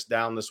shut this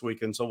down this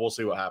weekend. So we'll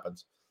see what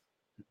happens.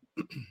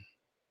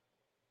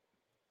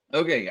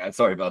 Okay, guys,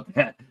 sorry about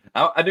that.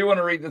 I do want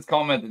to read this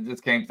comment that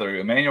just came through.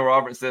 Emmanuel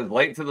Roberts says,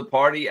 late to the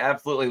party,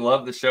 absolutely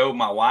love the show.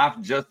 My wife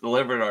just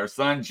delivered our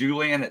son,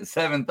 Julian, at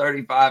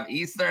 7:35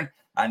 Eastern.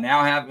 I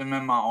now have him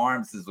in my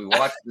arms as we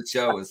watch the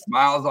show with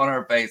smiles on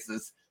our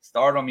faces.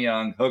 Start them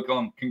young, hook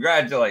them.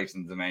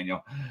 Congratulations,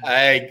 Emmanuel.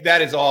 Hey,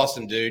 that is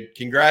awesome, dude.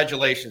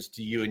 Congratulations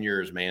to you and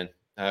yours, man.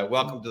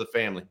 Welcome to the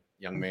family,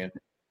 young man.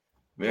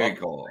 Very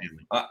cool.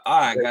 All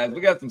right, guys, we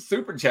got some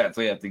super chats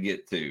we have to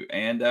get to.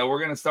 And we're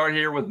going to start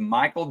here with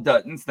Michael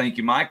Duttons. Thank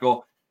you,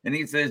 Michael. And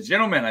he says,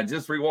 gentlemen, I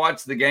just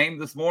rewatched the game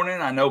this morning.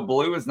 I know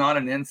Blue is not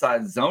an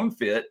inside zone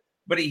fit,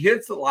 but he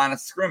hits the line of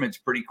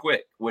scrimmage pretty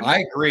quick. I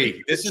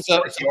agree. This is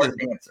a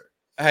answer.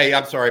 Hey,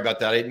 I'm sorry about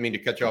that. I didn't mean to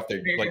cut you off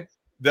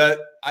there.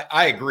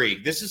 I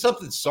agree. This is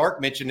something Sark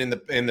mentioned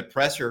in the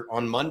presser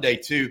on Monday,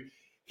 too.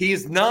 He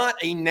is not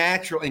a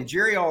natural, and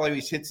Jerry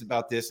always hits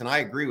about this, and I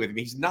agree with him.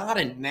 He's not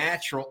a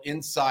natural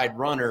inside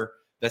runner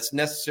that's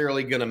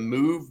necessarily going to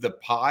move the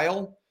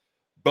pile.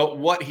 But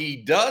what he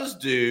does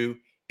do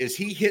is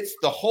he hits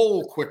the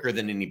hole quicker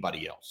than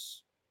anybody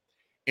else.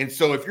 And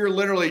so if you're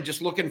literally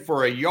just looking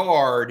for a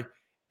yard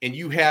and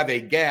you have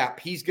a gap,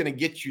 he's going to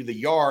get you the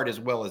yard as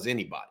well as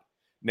anybody.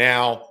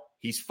 Now,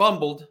 he's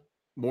fumbled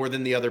more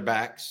than the other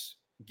backs,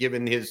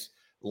 given his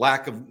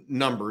lack of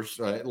numbers,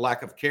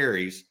 lack of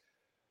carries.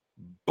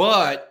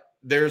 But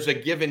there's a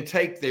give and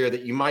take there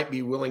that you might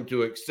be willing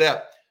to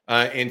accept.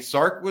 And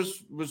Sark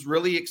was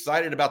really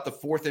excited about the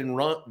 4th and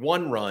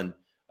 1 run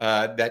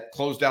that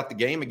closed out the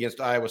game against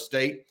Iowa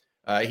State.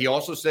 He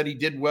also said he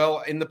did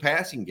well in the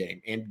passing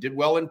game and did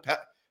well in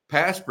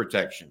pass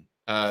protection.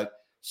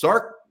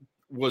 Sark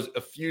was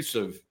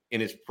effusive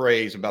in his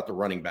praise about the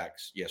running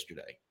backs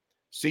yesterday.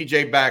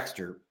 C.J.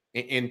 Baxter,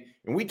 and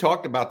we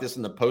talked about this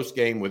in the post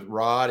game with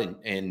Rod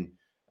and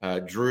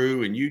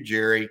Drew and you,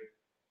 Jerry.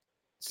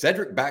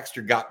 Cedric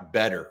Baxter got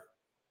better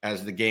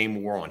as the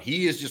game wore on.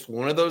 He is just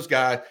one of those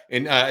guys.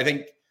 And I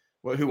think,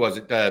 who was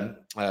it?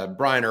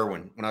 Brian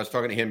Irwin, when I was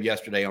talking to him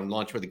yesterday on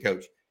lunch with the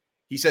coach,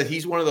 he said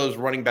he's one of those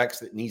running backs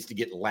that needs to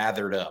get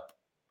lathered up.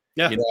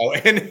 Yeah. You know,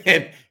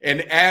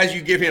 and as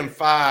you give him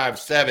 5,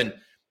 7,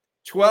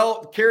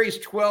 carries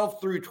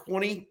 12 through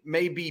 20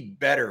 may be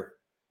better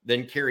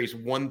than carries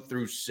 1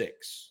 through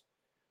 6.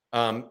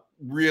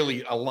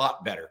 Really a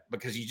lot better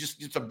because he just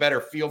gets a better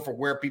feel for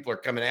where people are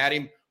coming at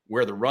him,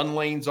 where the run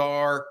lanes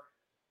are.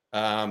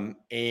 I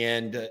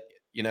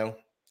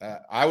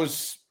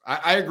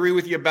agree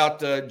with you about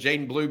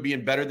Jaden Blue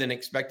being better than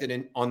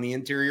expected on the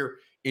interior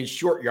in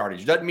short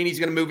yardage. Doesn't mean he's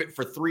going to move it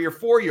for 3 or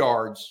 4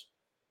 yards,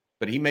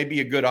 but he may be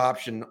a good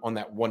option on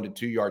that 1 to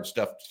 2 yard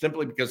stuff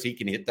simply because he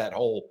can hit that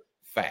hole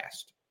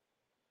fast.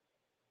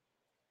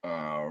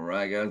 All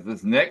right, guys.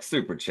 This next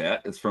super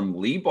chat is from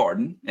Lee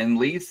Barden. And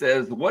Lee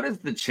says, what is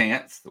the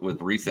chance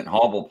with recent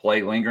hobble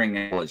play lingering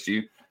at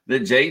LSU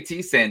that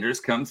JT Sanders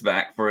comes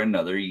back for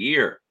another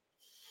year?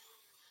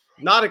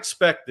 Not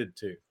expected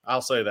to.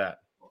 I'll say that.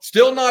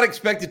 Still not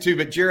expected to,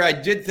 but Jerry, I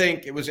did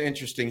think it was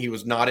interesting. He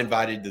was not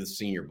invited to the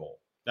Senior Bowl.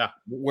 Yeah.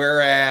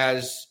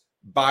 Whereas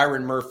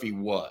Byron Murphy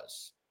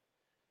was.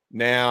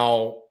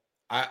 Now,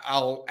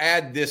 I'll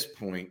add this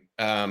point.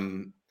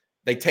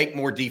 They take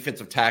more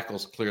defensive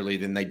tackles clearly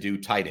than they do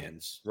tight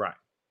ends. Right.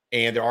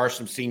 And there are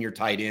some senior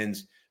tight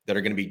ends that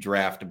are going to be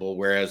draftable,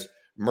 whereas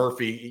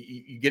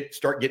Murphy, you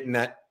start getting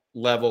that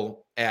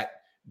level at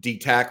D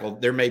tackle.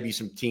 There may be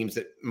some teams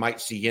that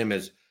might see him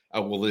as,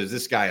 is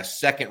this guy a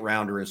second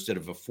rounder instead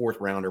of a fourth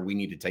rounder? We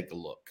need to take a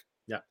look.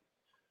 Yeah.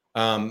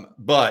 I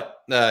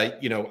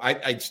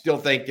still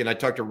think, and I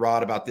talked to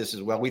Rod about this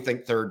as well. We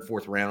think third,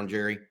 fourth round,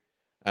 Jerry,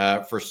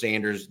 for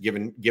Sanders,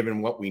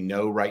 given what we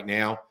know right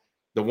now.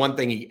 The one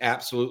thing he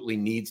absolutely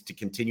needs to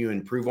continue to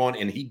improve on,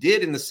 and he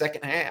did in the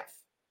second half.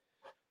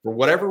 For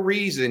whatever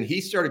reason,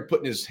 he started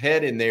putting his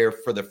head in there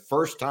for the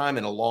first time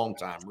in a long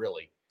time,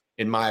 really,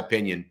 in my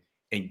opinion,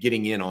 and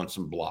getting in on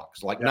some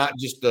blocks. Not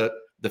just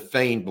the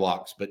feigned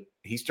blocks, but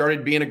he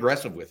started being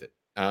aggressive with it.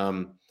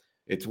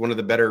 It's one of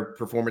the better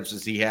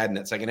performances he had in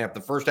that second half.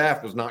 The first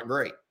half was not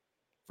great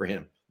for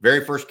him.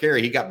 Very first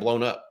carry, he got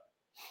blown up.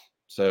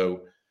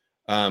 So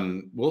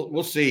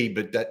we'll see.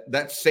 But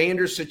that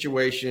Sanders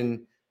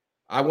situation,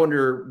 I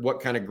wonder what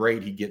kind of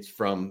grade he gets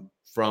from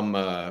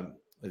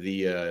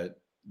the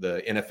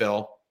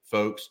NFL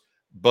folks.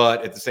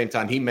 But at the same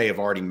time, he may have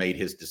already made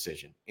his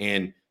decision.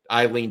 And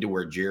I lean to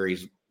where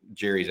Jerry's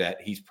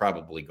at. He's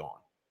probably gone.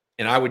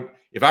 And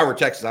if I were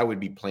Texas, I would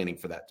be planning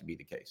for that to be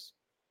the case.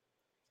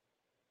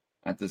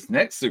 At this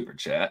next super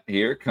chat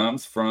here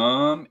comes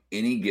from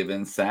Any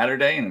Given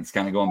Saturday, and it's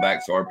kind of going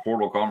back to our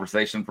portal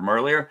conversation from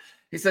earlier.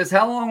 He says,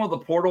 how long will the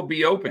portal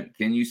be open?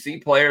 Can you see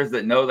players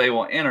that know they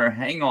will enter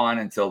hang on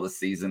until the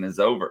season is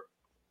over?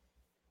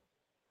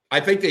 I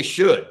think they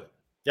should.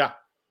 Yeah.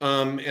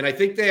 And I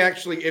think they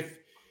actually,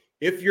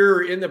 if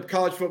you're in the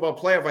college football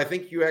playoff, I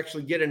think you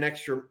actually get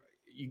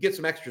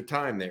some extra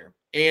time there.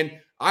 And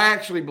I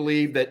actually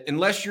believe that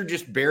unless you're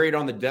just buried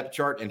on the depth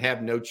chart and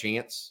have no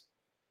chance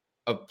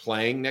of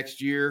playing next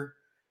year,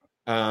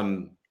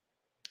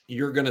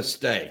 you're going to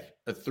stay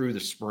through the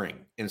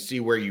spring and see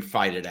where you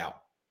fight it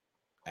out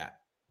at.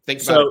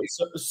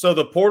 So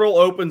the portal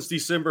opens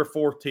December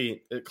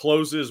 14th. It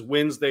closes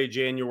Wednesday,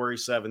 January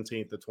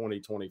 17th of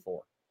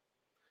 2024.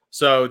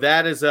 So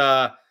that is,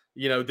 then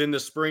the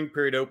spring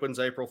period opens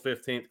April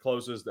 15th,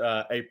 closes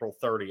April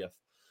 30th.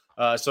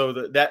 So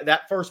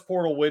that first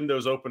portal window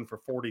is open for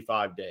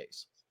 45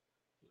 days.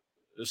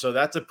 So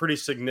that's a pretty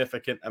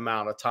significant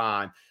amount of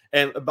time.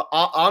 And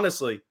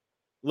honestly,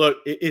 look,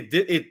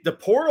 the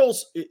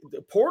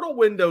portal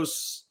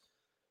windows,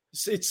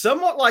 it's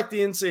somewhat like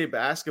the NCAA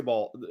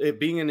basketball, it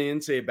being in the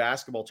NCAA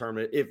basketball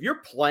tournament. If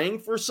you're playing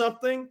for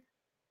something,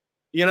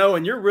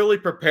 and you're really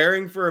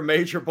preparing for a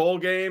major bowl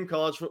game,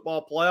 college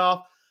football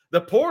playoff,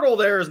 the portal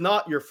there is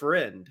not your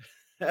friend.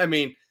 I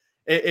mean,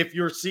 if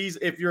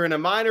you're in a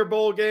minor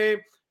bowl game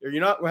or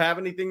you're not have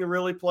anything to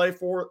really play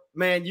for,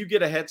 man, you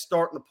get a head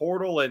start in the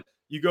portal and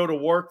you go to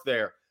work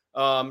there.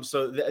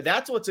 So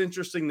that's what's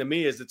interesting to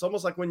me is it's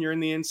almost like when you're in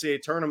the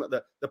NCAA tournament,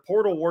 the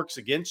portal works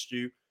against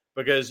you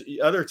because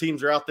other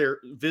teams are out there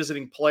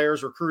visiting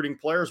players, recruiting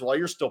players while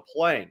you're still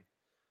playing.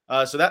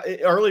 So that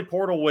early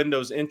portal window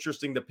is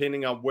interesting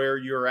depending on where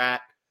you're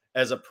at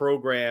as a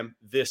program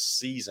this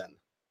season.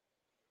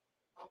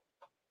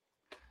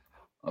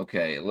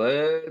 Okay,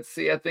 let's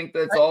see. I think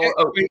that's all.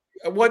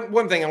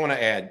 One thing I want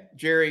to add,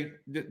 Jerry,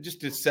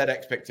 just to set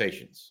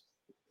expectations.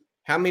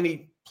 How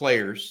many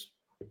players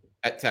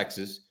at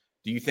Texas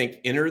do you think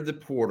entered the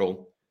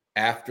portal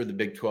after the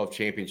Big 12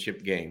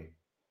 championship game?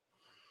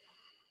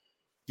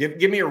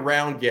 Give me a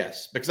round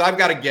guess, because I've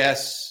got a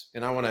guess,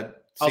 and I want to.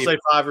 I'll say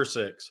 5 or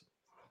 6.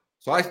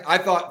 So I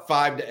thought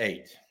 5 to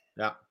 8.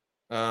 Yeah.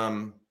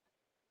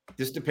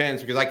 This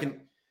depends because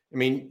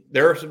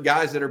there are some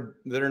guys that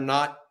are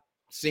not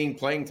seeing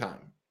playing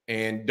time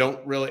and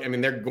don't really.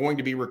 They're going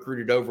to be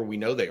recruited over. We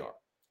know they are,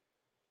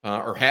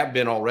 or have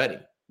been already.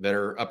 That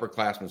are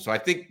upperclassmen. So I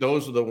think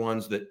those are the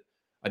ones that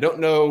I don't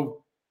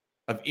know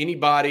of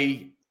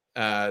anybody.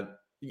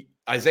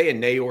 Isaiah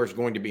Nayor is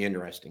going to be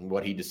interesting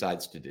what he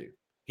decides to do.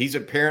 He's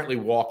apparently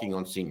walking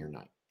on senior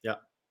night. Yeah.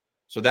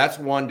 So that's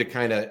one to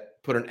kind of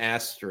put an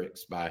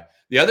asterisk by.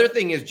 The other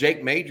thing is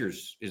Jake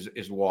Majors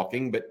is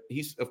walking, but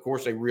he's, of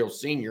course, a real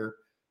senior.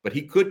 but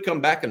he could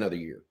come back another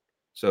year.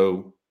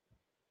 So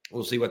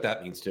we'll see what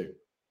that means too.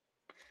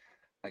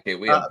 Okay,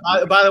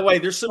 by the way,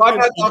 there's some. I'm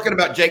not talking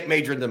about Jake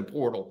Major in the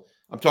portal.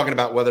 I'm talking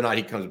about whether or not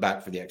he comes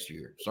back for the extra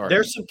year. Sorry.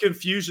 There's some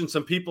confusion.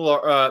 Some people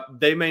are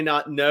they may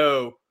not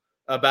know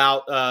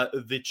about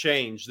the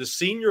change. The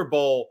Senior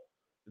Bowl,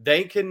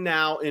 they can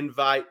now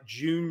invite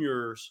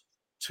juniors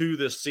to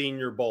the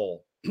Senior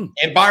Bowl.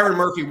 And Byron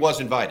Murphy was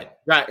invited.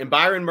 Right, and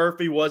Byron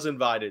Murphy was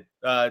invited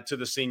to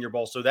the Senior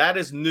Bowl. So that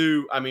is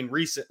new. I mean,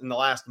 recent in the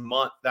last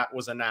month that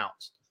was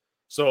announced.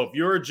 So if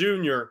you're a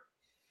junior,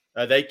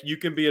 you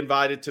can be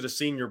invited to the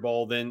Senior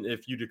Bowl then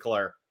if you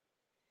declare.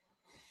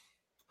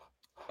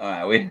 All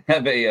right, we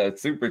have a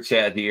super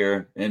chat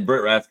here. And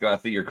Britt Rasco, I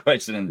see your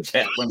question in the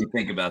chat. Let me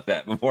think about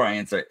that before I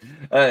answer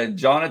it.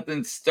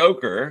 Jonathan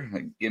Stoker,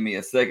 give me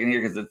a second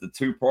here because it's a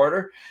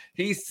two-parter.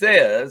 He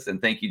says,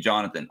 and thank you,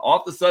 Jonathan,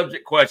 off the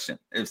subject question,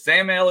 if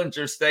Sam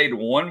Ehlinger stayed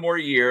one more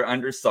year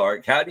under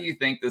Sark, how do you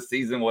think the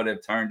season would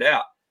have turned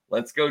out?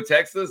 Let's go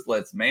Texas.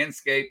 Let's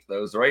manscape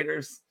those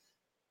Raiders.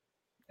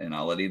 And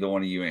I'll let either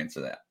one of you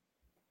answer that.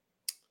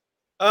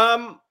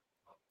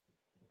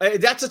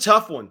 That's a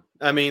tough one.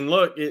 I mean,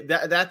 look,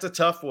 that's a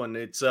tough one.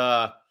 It's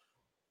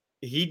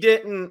he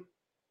didn't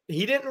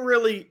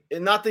really,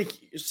 not that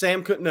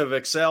Sam couldn't have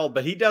excelled,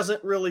 but he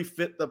doesn't really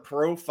fit the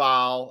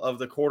profile of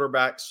the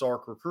quarterback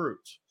Sark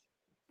recruits.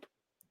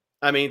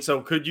 I mean,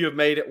 so could you have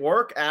made it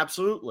work?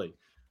 Absolutely.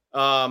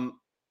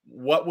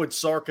 What would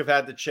Sark have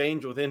had to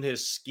change within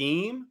his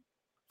scheme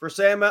for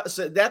Sam?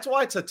 So that's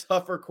why it's a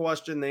tougher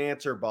question to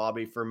answer,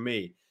 Bobby, for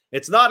me.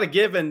 It's not a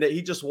given that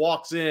he just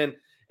walks in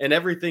and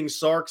everything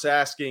Sark's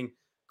asking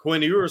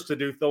Quinn Ewers to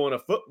do throwing a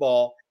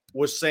football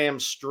was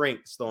Sam's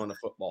strengths throwing a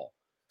football.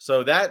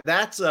 So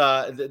that's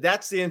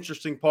the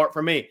interesting part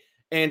for me.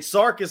 And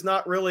Sark is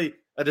not really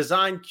a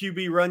design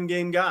QB run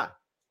game guy.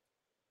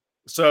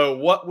 So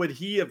what would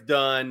he have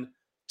done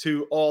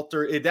to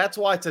alter it? That's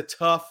why it's a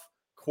tough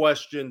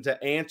question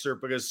to answer,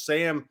 because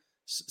Sam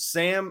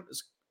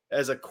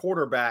as a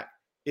quarterback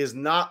is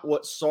not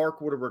what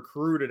Sark would have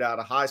recruited out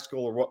of high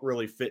school or what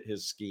really fit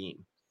his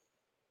scheme.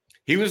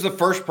 He was the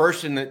first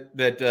person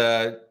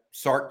that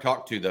Sark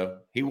talked to, though.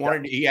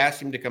 He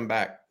asked him to come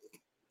back.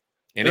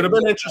 And it would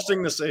have been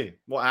interesting to see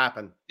what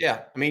happened.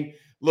 Yeah. I mean,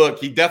 look,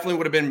 he definitely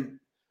would have been, I'm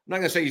not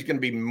going to say he's going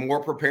to be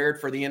more prepared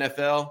for the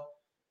NFL,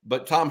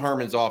 but Tom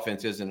Herman's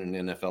offense isn't an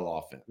NFL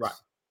offense. Right.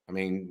 I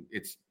mean,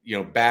 it's,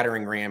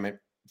 battering ram it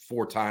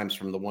 4 times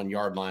from the 1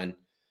 yard line.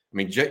 I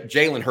mean,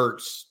 Jalen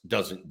Hurts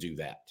doesn't do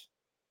that.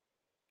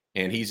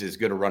 And he's as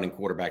good a running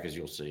quarterback as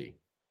you'll see.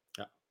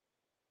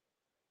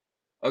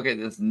 Okay,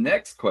 this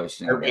next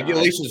question. At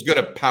least as good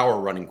a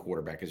power running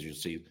quarterback as you'll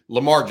see.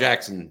 Lamar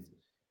Jackson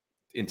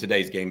in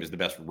today's game is the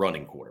best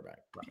running quarterback.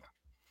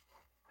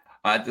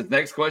 This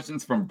next question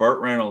is from Burt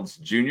Reynolds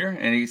Jr.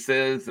 And he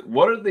says,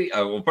 what are the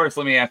first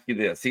let me ask you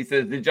this. He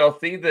says, did y'all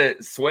see the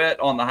Sweat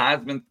on the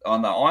Heisman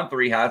on the On3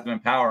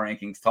 Heisman Power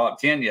Rankings top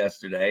 10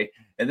 yesterday?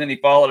 And then he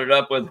followed it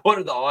up with, what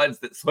are the odds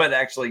that Sweat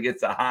actually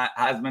gets a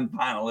Heisman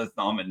finalist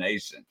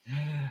nomination?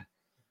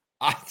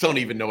 I don't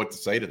even know what to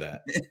say to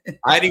that.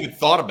 I hadn't even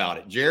thought about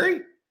it.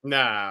 Jerry? No,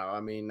 I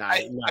mean,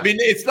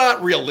 it's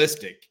not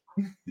realistic.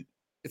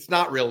 It's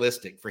not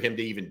realistic for him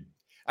to even.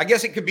 I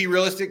guess it could be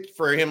realistic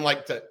for him,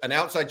 an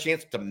outside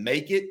chance to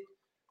make it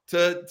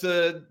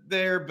to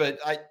there. But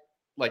I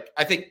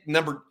think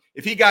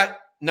if he got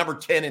number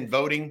 10 in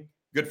voting,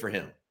 good for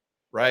him,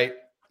 right?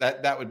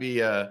 That would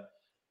be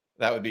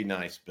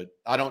nice. But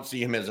I don't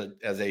see him as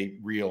a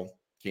real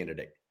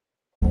candidate.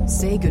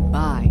 Say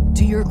goodbye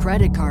to your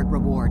credit card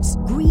rewards.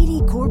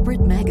 Greedy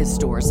corporate mega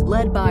stores,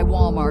 led by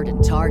Walmart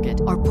and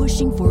Target, are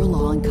pushing for a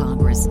law in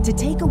Congress to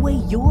take away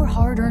your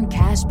hard-earned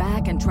cash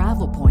back and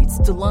travel points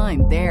to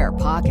line their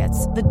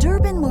pockets. The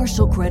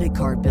Durbin-Marshall credit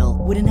card bill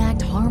would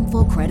enact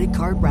harmful credit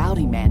card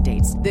routing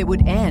mandates that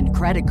would end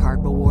credit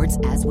card rewards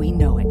as we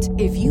know it.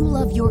 If you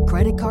love your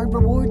credit card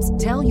rewards,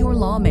 tell your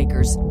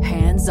lawmakers,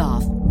 hands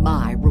off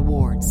my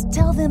rewards.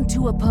 Tell them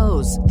to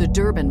oppose the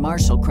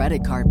Durbin-Marshall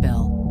credit card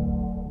bill.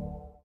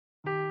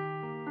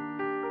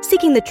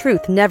 Seeking the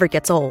truth never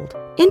gets old.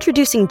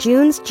 Introducing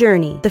June's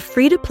Journey, the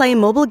free-to-play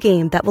mobile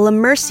game that will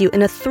immerse you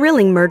in a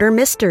thrilling murder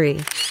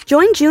mystery.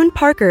 Join June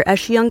Parker as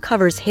she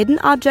uncovers hidden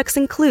objects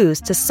and clues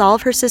to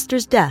solve her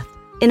sister's death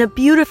in a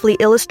beautifully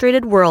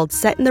illustrated world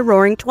set in the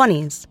Roaring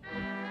 '20s.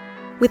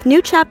 With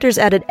new chapters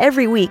added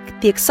every week,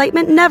 the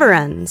excitement never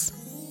ends.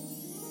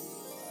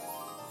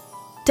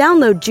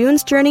 Download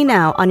June's Journey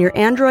now on your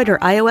Android or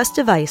iOS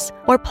device,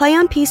 or play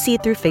on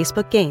PC through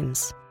Facebook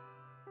Games.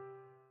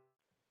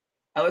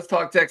 Let's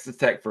talk Texas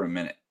Tech for a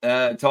minute.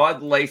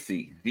 Todd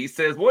Lacey, he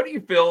says, what do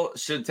you feel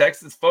should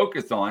Texas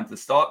focus on to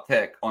stop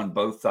Tech on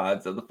both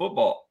sides of the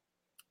football?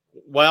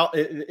 Well,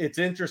 it's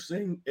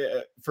interesting.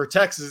 For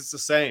Texas, it's the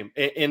same.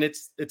 And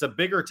it's a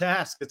bigger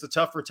task. It's a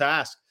tougher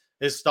task,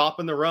 is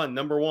stopping the run,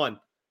 number one,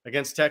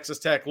 against Texas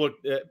Tech. Look,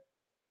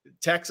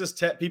 Texas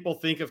Tech, people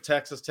think of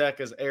Texas Tech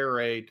as air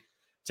raid.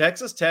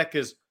 Texas Tech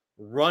is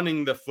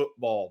running the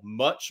football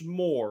much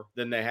more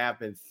than they have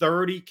been.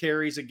 30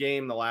 carries a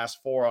game the last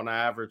 4 on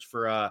average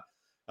for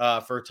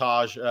for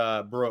Taj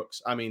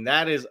Brooks. I mean,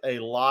 that is a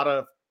lot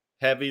of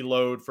heavy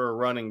load for a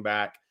running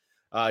back.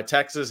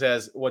 Texas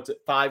has,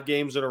 5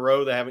 games in a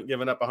row they haven't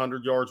given up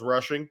 100 yards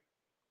rushing.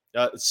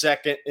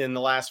 Second in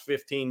the last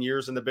 15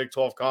 years in the Big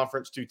 12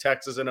 Conference to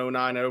Texas in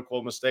 2009 and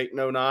Oklahoma State in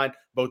 2009.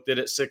 Both did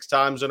it 6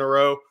 times in a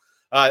row.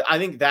 I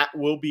think that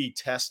will be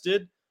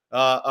tested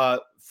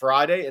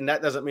Friday, and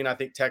that doesn't mean I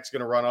think Tech's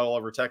going to run all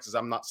over Texas.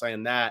 I'm not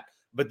saying that,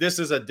 but this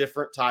is a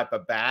different type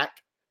of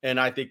back, and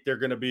I think they're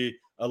going to be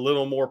a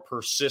little more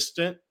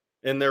persistent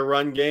in their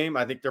run game.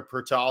 I think they're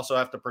also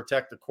have to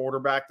protect the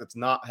quarterback that's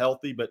not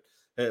healthy, but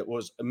it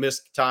was a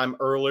missed time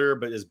earlier,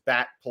 but is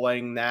back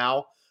playing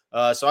now.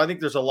 So I think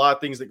there's a lot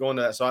of things that go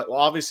into that. So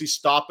obviously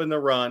stopping the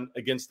run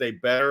against a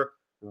better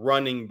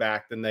running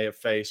back than they have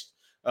faced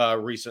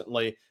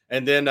recently.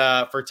 And then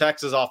for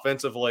Texas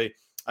offensively,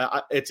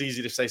 it's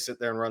easy to say sit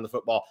there and run the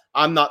football.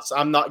 I'm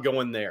not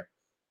going there.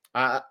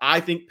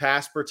 I think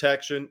pass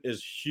protection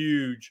is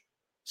huge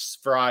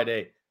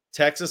Friday.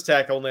 Texas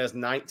Tech only has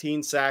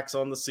 19 sacks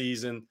on the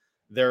season.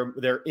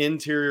 Their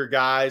interior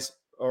guys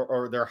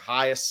or their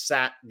highest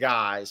sack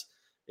guys.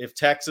 If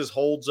Texas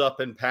holds up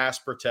in pass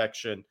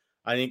protection,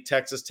 I think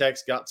Texas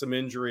Tech's got some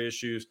injury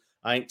issues.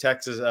 I think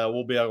Texas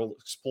will be able to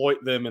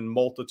exploit them in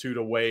multitude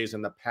of ways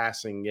in the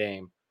passing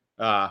game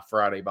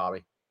Friday,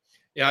 Bobby.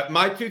 Yeah,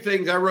 my 2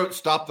 things, I wrote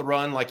stop the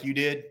run like you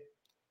did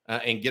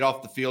and get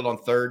off the field on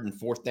 3rd and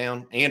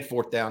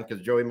 4th down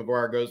because Joey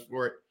McGuire goes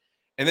for it.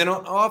 And then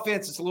on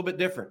offense, it's a little bit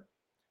different.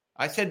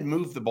 I said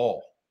move the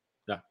ball.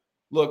 Yeah.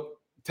 Look,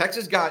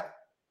 Texas got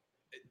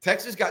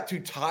too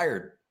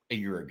tired a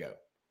year ago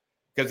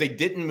because they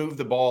didn't move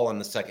the ball in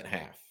the second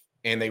half.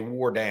 And they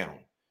wore down.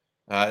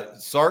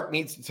 Sark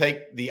needs to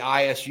take the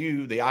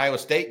ISU, the Iowa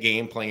State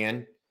game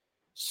plan,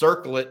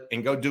 circle it,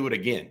 and go do it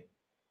again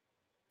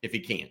if he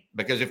can.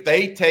 Because if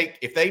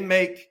they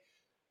make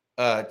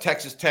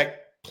Texas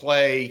Tech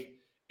play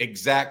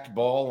exact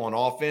ball on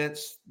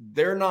offense,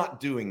 they're not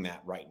doing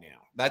that right now.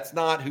 That's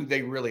not who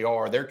they really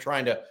are. They're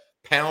trying to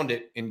pound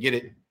it and get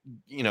it,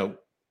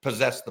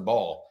 possess the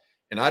ball.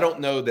 And I don't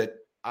know that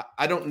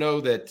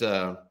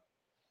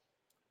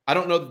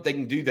they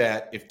can do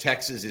that if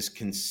Texas is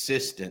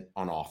consistent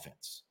on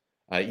offense.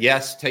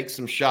 Yes, take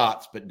some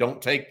shots, but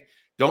don't take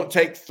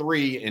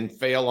 3 and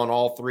fail on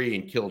all 3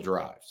 and kill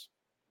drives.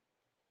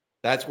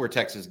 That's where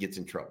Texas gets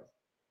in trouble.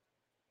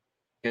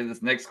 Okay,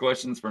 this next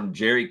question is from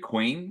Jerry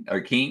King,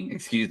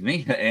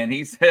 and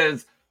he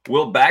says,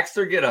 will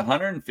Baxter get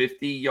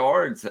 150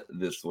 yards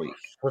this week?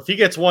 Well, if he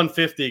gets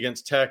 150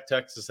 against Tech,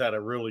 Texas had a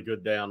really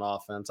good day on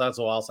offense. That's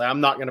what I'll say.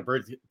 I'm not going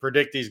to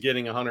predict he's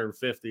getting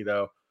 150,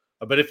 though.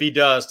 But if he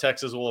does,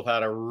 Texas will have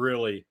had a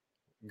really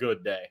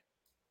good day.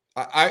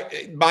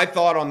 My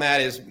thought on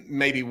that is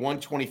maybe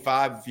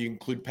 125 if you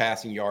include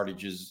passing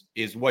yardage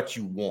is what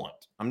you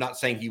want. I'm not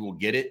saying he will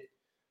get it,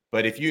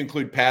 but if you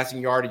include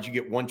passing yardage, you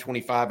get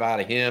 125 out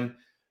of him,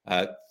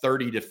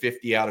 30 to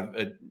 50 out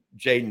of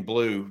Jaden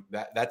Blue.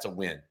 That's a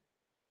win.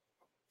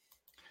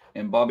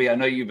 And Bobby, I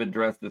know you've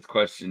addressed this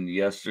question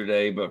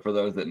yesterday, but for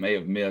those that may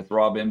have missed,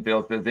 Rob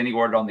Enfield says, any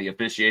word on the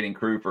officiating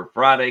crew for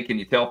Friday? Can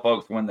you tell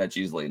folks when that's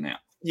usually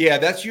announced? Yeah,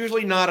 that's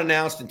usually not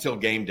announced until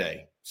game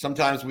day.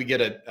 Sometimes we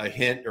get a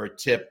hint or a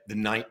tip the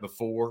night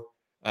before,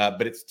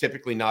 but it's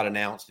typically not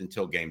announced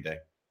until game day.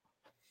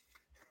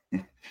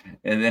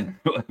 And then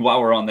while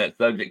we're on that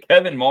subject,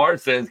 Kevin Marr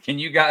says, can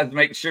you guys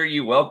make sure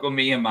you welcome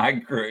me and my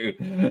crew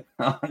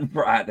on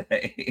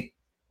Friday?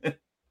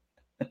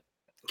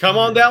 Come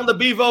on down to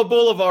Bevo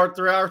Boulevard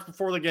 3 hours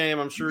before the game.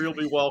 I'm sure you'll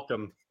be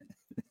welcome.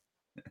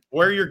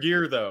 Wear your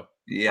gear, though.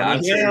 Yeah,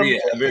 I'm sure it'll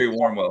be a very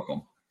warm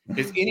welcome.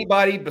 Is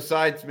anybody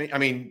besides me? I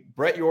mean,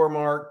 Brett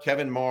Yormark,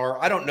 Kevin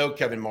Marr. I don't know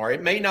Kevin Marr.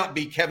 It may not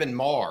be Kevin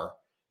Marr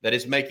that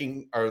is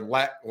making or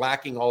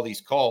lacking all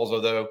these calls,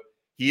 although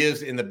he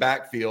is in the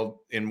backfield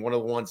and one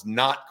of the ones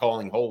not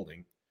calling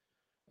holding.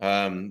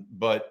 I'm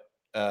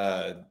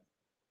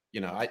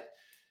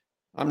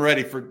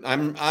ready for.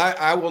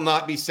 I will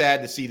not be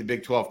sad to see the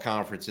Big 12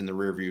 Conference in the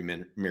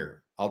rearview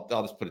mirror. I'll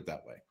just put it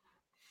that way.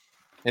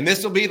 And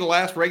this will be the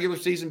last regular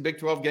season Big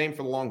 12 game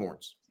for the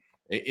Longhorns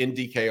in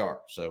DKR.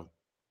 So.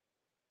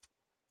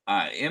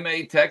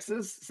 MA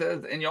Texas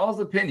says, in y'all's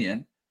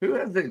opinion, who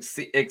has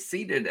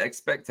exceeded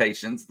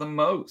expectations the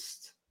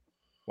most?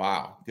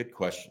 Wow, good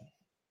question.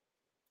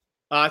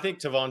 I think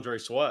Tavondre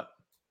Sweat.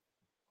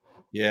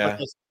 Yeah.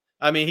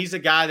 I mean, he's a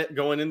guy that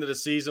going into the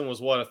season was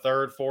a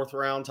 3rd, 4th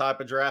round type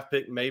of draft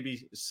pick,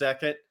 maybe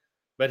 2nd.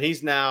 But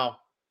he's now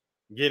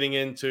getting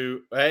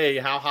into, hey,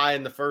 how high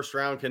in the 1st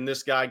round can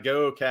this guy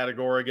go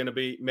category, going to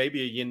be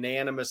maybe a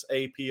unanimous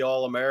AP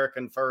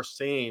All-American first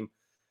team.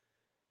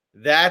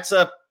 That's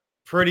a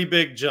pretty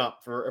big jump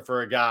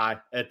for a guy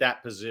at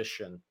that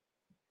position.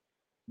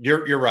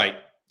 You're right.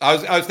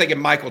 I was thinking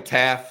Michael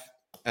Taft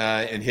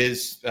and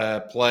his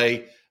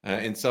play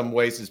in some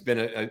ways has been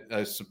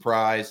a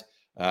surprise.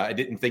 I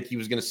didn't think he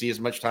was going to see as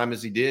much time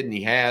as he did, and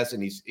he has,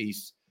 and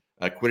he's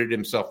acquitted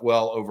himself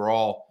well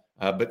overall.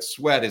 But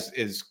Sweat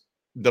is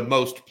the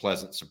most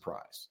pleasant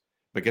surprise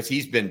because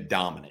he's been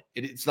dominant.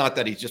 It's not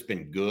that he's just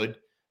been good.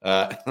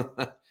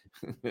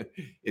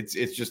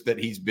 It's just that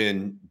he's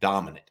been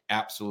dominant,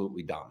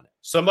 absolutely dominant.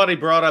 Somebody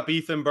brought up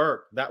Ethan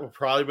Burke. That would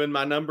probably been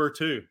my number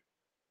 2,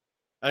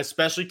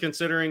 especially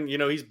considering,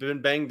 he's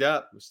been banged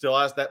up. Still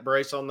has that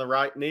brace on the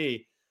right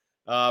knee.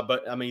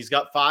 But, I mean, he's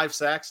got 5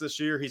 sacks this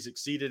year. He's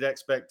exceeded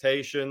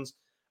expectations.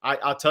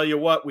 I'll tell you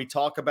what, we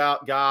talk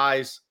about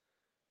guys.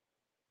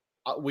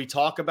 We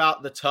talk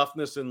about the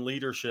toughness and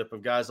leadership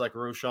of guys like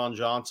Roschon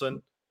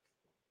Johnson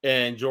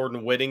and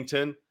Jordan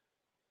Whittington.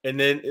 And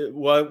then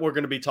what we're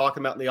going to be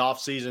talking about in the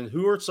offseason,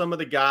 who are some of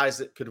the guys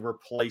that could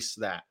replace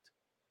that?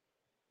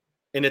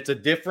 And it's a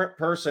different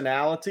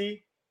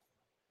personality,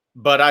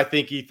 but I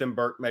think Ethan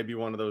Burke may be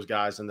one of those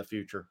guys in the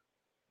future.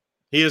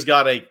 He has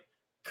got a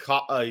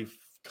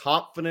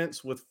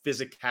confidence with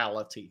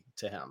physicality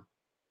to him.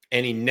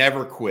 And he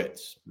never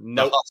quits.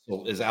 Nope. The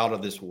hustle is out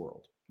of this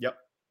world. Yep.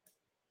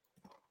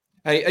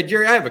 Hey,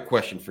 Jerry, I have a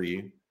question for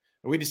you.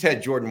 We just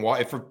had Jordan.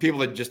 For people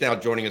that just now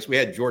joining us, we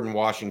had Jordan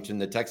Washington,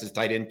 the Texas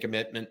tight end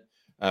commitment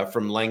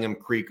from Langham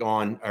Creek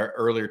on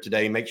earlier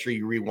today. Make sure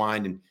you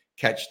rewind and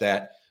catch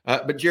that.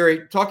 But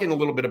Jerry, talking a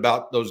little bit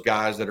about those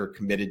guys that are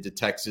committed to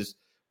Texas,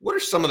 what are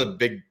some of the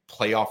big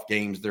playoff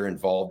games they're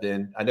involved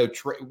in? I know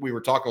we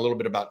were talking a little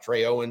bit about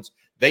Trey Owens.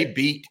 They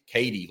beat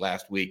Katy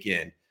last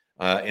weekend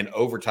in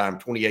overtime,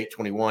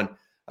 28-21.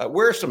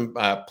 Where are some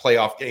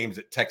playoff games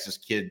that Texas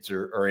kids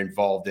are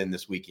involved in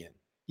this weekend?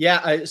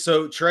 Yeah,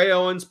 so Trey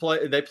Owens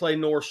they play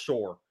North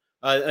Shore.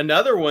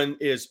 Another one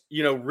is,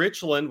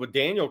 Richland with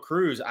Daniel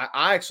Cruz.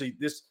 I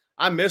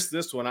missed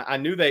this one. I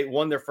knew they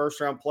won their first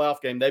round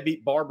playoff game. They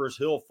beat Barbers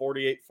Hill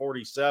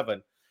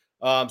 48-47.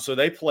 So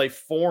they play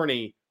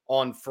Forney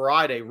on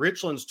Friday.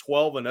 Richland's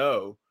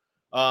 12-0.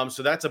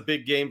 So that's a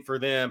big game for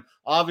them.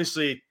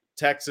 Obviously,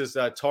 Texas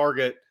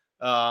Target,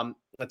 Ty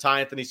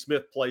Anthony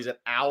Smith plays at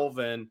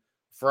Alvin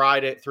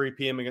Friday at 3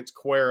 p.m. against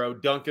Cuero.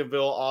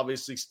 Duncanville,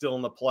 obviously, still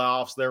in the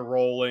playoffs. They're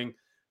rolling.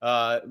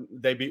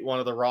 They beat one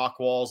of the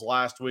Rockwalls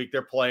last week.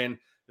 They're playing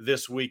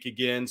this week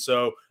again.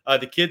 So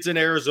the kids in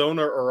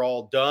Arizona are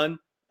all done.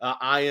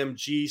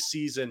 IMG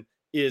season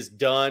is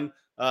done.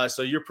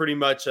 So you're pretty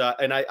much,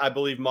 and I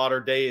believe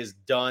Modern Day is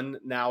done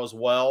now as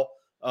well.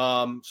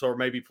 So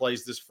maybe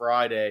plays this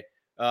Friday.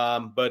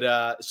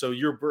 So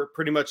you're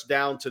pretty much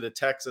down to the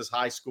Texas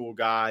high school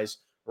guys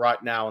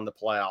right now in the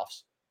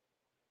playoffs.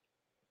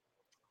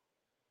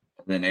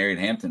 Then Arian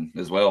Hampton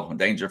as well.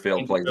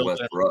 Dangerfield plays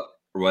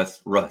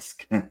West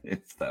Rusk.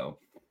 So,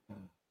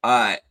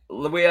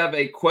 we have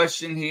a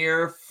question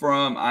here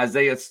from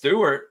Isaiah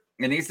Stewart,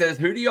 and he says,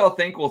 "Who do y'all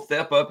think will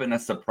step up in a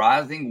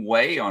surprising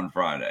way on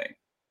Friday?"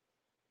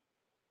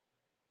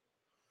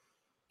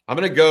 I'm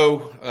going to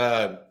go.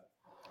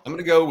 I'm going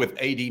to go with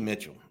AD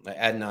Mitchell,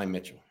 Adonai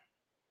Mitchell,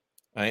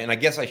 and I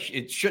guess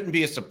it shouldn't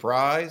be a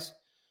surprise.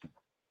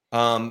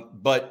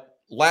 But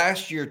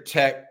last year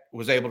Tech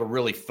was able to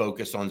really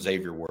focus on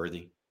Xavier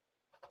Worthy.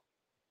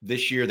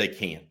 This year they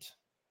can't.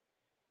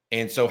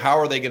 And so how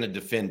are they going to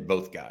defend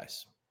both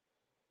guys?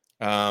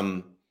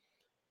 And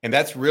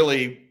that's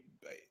really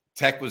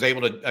Tech was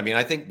able to,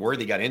 I think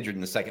Worthy got injured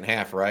in the second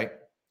half, right?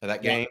 Of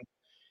that game.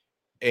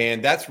 Yeah.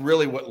 And that's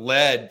really what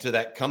led to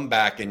that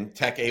comeback and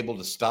Tech able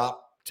to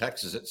stop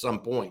Texas at some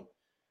point.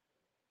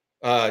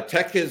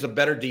 Tech is a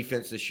better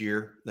defense this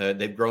year.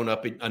 They've grown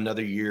up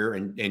another year,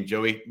 and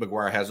Joey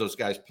McGuire has those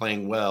guys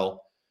playing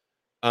well.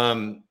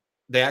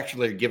 They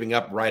actually are giving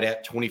up right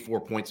at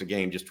 24 points a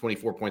game, just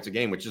 24 points a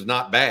game, which is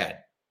not bad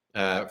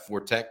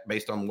for Tech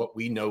based on what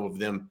we know of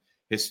them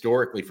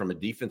historically from a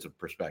defensive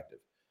perspective.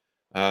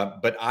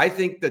 But I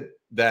think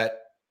that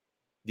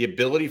the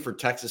ability for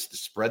Texas to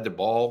spread the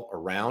ball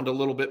around a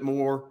little bit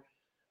more,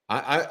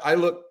 I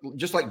look,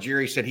 just like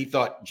Jerry said, he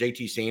thought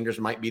JT Sanders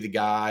might be the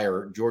guy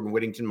or Jordan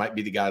Whittington might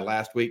be the guy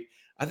last week.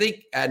 I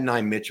think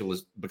Adonai Mitchell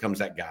becomes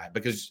that guy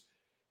because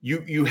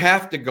you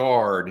have to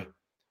guard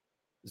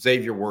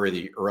Xavier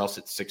Worthy or else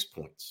it's 6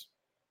 points.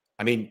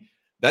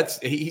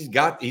 He's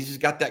got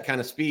that kind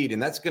of speed,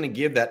 and that's going to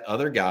give that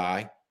other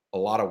guy a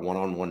lot of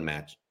one-on-one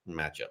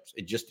matchups.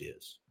 It just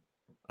is.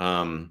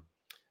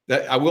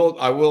 That I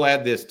will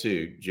add this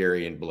too,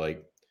 Jerry and Blake.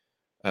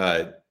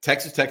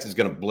 Texas Tech is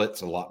going to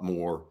blitz a lot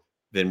more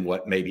than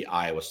what maybe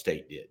Iowa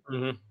State did.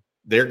 Mm-hmm.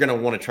 They're going to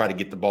want to try to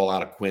get the ball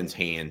out of Quinn's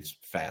hands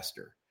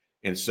faster.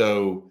 And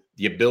so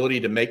the ability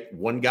to make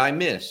one guy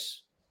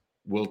miss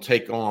will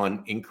take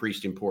on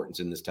increased importance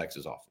in this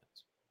Texas offense.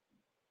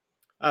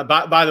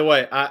 By the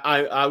way,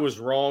 I was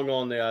wrong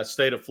on the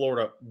state of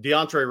Florida.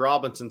 DeAndre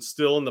Robinson's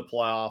still in the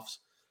playoffs.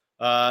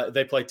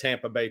 They play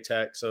Tampa Bay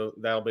Tech, so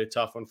that'll be a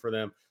tough one for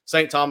them.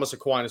 St. Thomas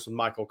Aquinas with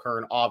Michael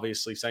Kern.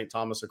 Obviously, St.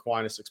 Thomas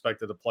Aquinas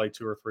expected to play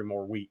 2 or 3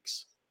 more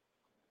weeks.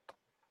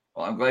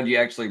 Well, I'm glad you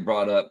actually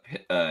brought up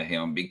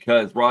him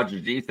because Roger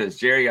G says,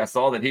 Jerry, I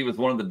saw that he was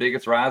one of the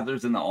biggest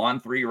risers in the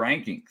on-3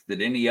 rankings.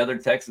 Did any other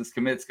Texas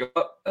commits go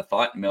up? I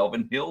thought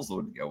Melvin Hills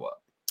would go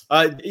up.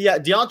 Yeah,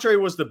 DeAndre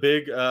was the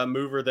big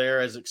mover there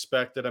as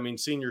expected.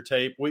 Senior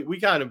tape. We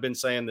kind of been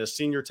saying this,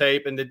 senior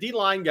tape. And the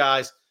D-line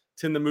guys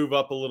tend to move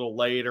up a little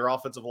later.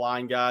 Offensive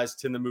line guys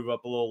tend to move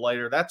up a little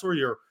later. That's where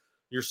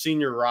your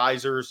senior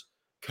risers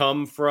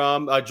come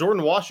from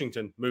Jordan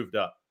Washington moved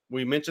up.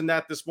 We mentioned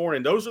that this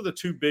morning. Those are the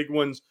two big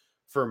ones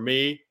for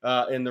me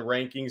in the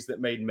rankings that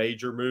made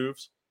major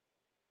moves.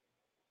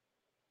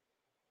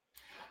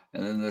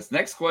 And then this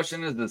next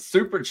question is the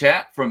super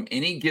chat from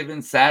Any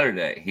Given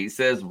Saturday. He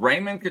says,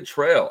 Raymond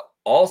Cottrell,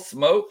 all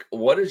smoke.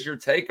 What is your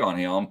take on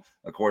him?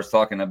 Of course,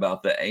 talking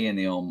about the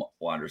A&M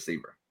wide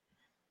receiver.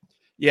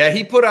 Yeah,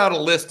 he put out a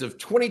list of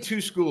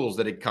 22 schools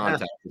that had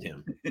contacted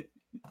him.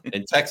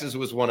 And Texas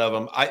was one of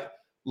them.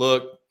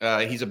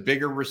 He's a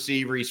bigger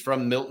receiver. He's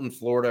from Milton,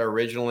 Florida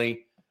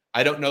originally.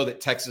 I don't know that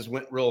Texas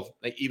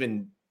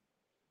even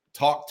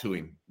talked to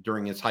him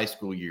during his high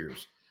school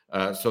years.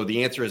 So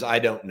the answer is I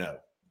don't know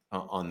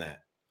on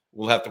that.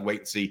 We'll have to wait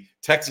and see.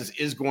 Texas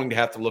is going to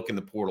have to look in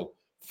the portal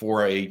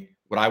for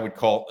what I would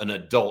call an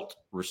adult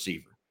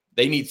receiver.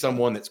 They need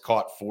someone that's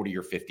caught 40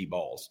 or 50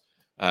 balls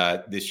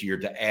this year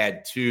to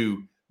add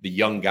to the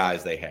young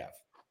guys they have.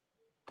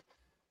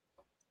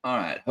 All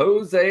right.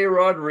 Jose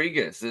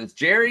Rodriguez is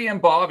Jerry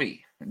and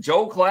Bobby.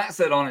 Joel Klatt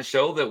said on a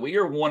show that we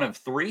are one of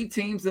 3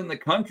 teams in the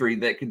country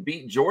that could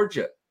beat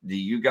Georgia. Do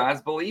you guys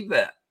believe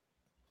that?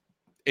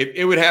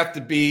 It would have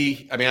to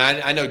be. I mean,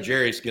 I know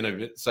Jerry's going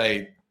to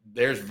say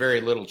there's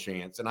very little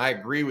chance, and I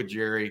agree with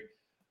Jerry.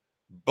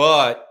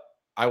 But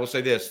I will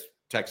say this: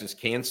 Texas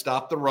can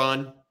stop the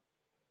run.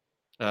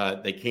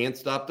 They can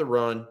stop the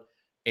run,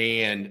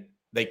 and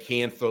they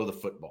can throw the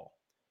football.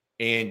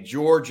 And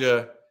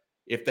Georgia,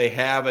 if they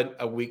have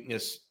a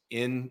weakness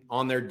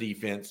on their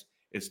defense,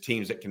 it's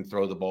teams that can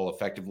throw the ball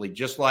effectively,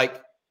 just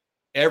like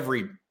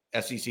every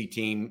SEC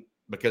team,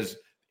 because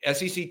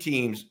SEC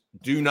teams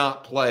do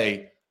not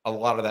play a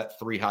lot of that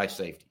 3 high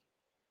safety,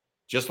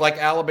 just like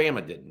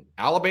Alabama didn't.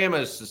 Alabama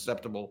is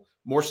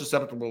more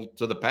susceptible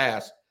to the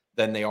pass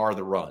than they are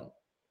the run.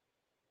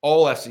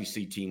 All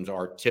SEC teams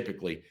are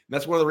typically. And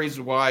that's one of the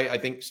reasons why I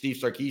think Steve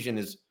Sarkisian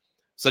is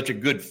such a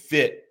good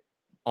fit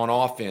on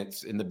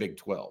offense in the Big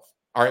 12,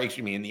 or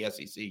excuse me, in the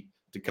SEC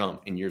to come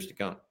in years to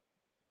come.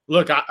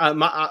 Look,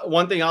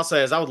 one thing I'll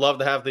say is I would love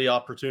to have the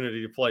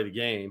opportunity to play the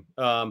game.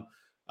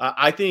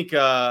 I think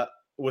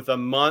with a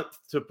month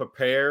to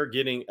prepare,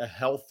 getting a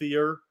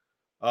healthier.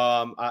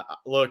 I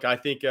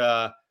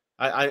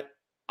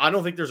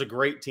don't think there's a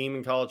great team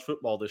in college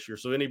football this year,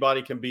 so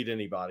anybody can beat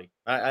anybody.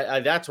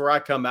 That's where I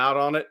come out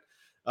on it.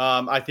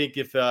 I think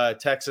if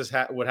Texas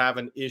would have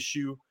an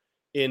issue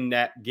in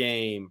that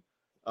game,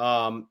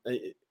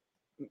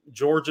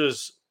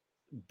 Georgia's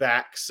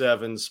back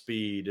 7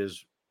 speed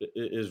is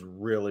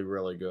really,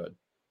 really good.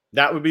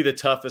 That would be the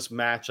toughest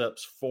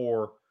matchups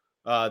for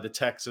the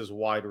Texas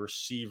wide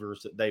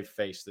receivers that they've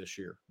faced this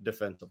year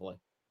defensively.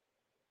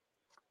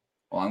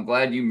 Well, I'm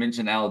glad you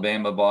mentioned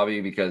Alabama,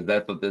 Bobby, because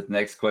that's what this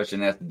next question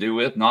has to do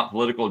with. Not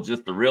political,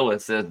 just the real.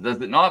 It says,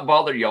 does it not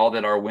bother y'all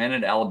that our win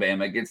at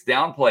Alabama gets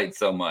downplayed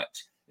so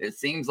much? It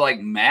seems like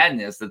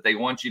madness that they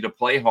want you to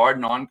play hard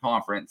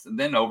non-conference and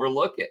then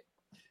overlook it.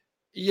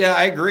 Yeah,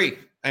 I agree.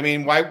 I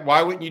mean,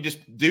 why wouldn't you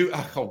just do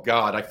 – oh,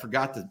 God, I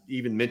forgot to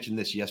even mention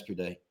this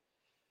yesterday.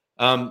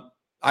 I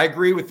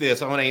agree with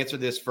this. I want to answer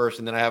this first,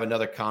 and then I have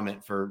another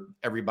comment for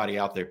everybody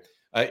out there.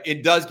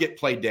 It does get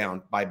played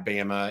down by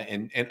Bama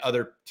and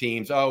other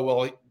teams. Oh,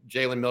 well,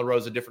 Jalen Milroe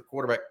is a different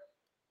quarterback.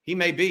 He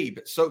may be,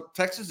 but so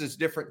Texas is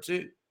different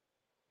too.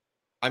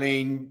 I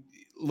mean,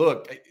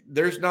 look,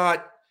 there's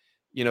not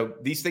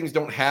 – these things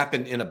don't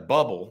happen in a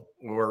bubble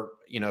or,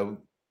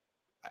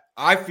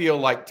 I feel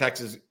like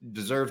Texas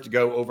deserves to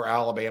go over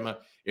Alabama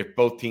if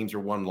both teams are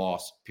 1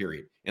 loss,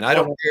 period. And I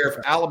don't care if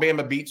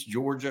Alabama beats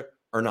Georgia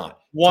or not.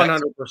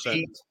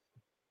 100%.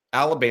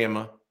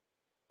 Alabama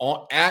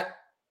at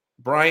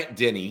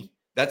Bryant-Denny.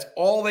 That's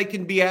all they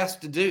can be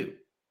asked to do.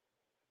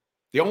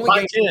 The only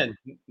by 10.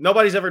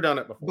 Nobody's ever done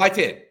it before. By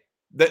 10.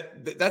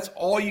 That's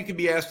all you can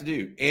be asked to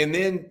do. And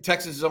then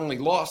Texas's only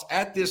loss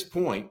at this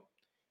point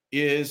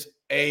is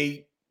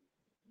a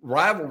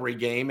rivalry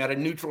game at a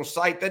neutral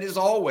site that is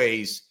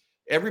always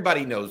 –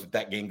 everybody knows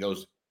that game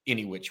goes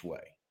any which way.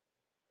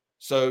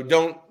 So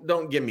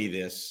don't give me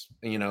this.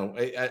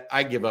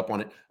 I give up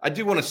on it. I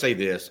do want to say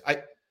this.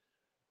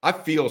 I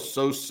feel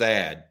so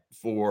sad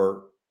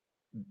for –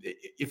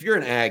 if you're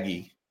an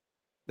Aggie,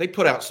 they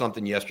put out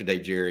something yesterday,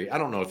 Jerry. I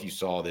don't know if you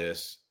saw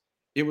this.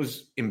 It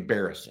was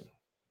embarrassing.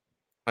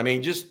 I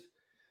mean, just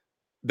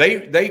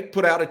they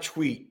put out a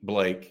tweet,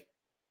 Blake,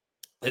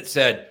 that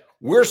said,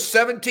 we're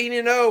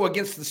 17-0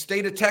 against the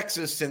state of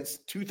Texas since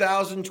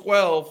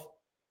 2012,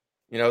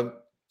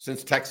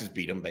 since Texas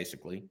beat them,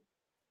 basically,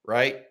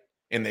 right?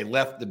 And they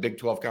left the Big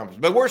 12 conference.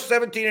 But we're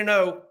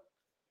 17-0.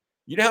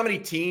 You know how many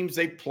teams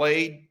they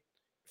played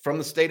from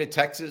the state of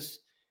Texas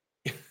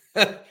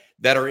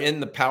that are in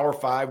the Power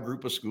 5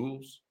 group of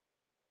schools?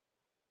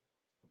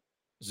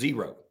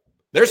 0.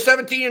 They're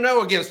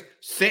 17-0 against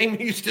Sam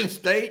Houston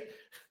State,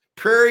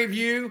 Prairie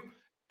View,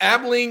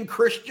 Abilene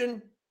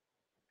Christian.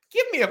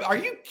 Are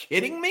you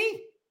kidding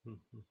me?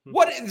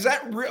 What is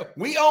that real?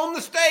 We own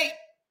the state.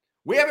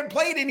 We haven't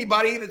played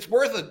anybody that's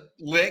worth a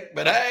lick,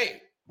 but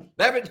hey,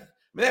 they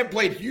haven't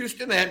played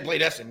Houston. They haven't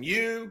played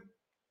SMU.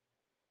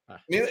 I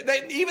mean,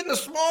 even the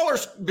smaller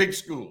big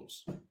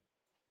schools.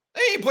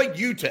 They ain't played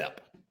UTEP.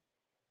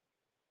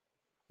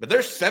 But they're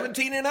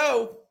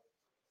 17-0.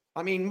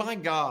 I mean, my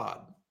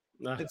God.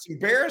 It's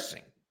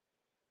embarrassing.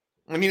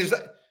 I mean, is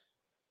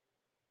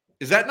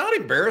that not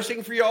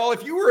embarrassing for y'all?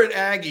 If you were an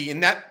Aggie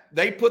and that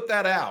they put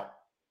that out,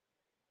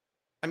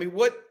 I mean,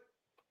 what?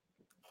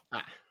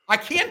 I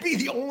can't be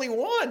the only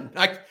one.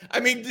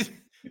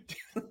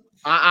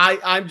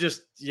 I'm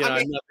just,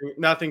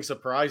 nothing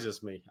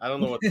surprises me. I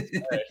don't know what to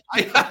say.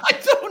 I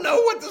don't know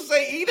what to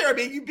say either. I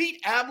mean, you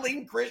beat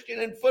Abilene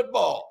Christian in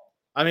football.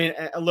 I mean,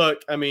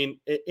 look,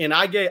 and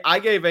I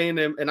gave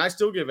A&M, and I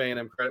still give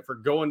A&M credit for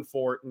going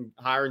for it and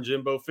hiring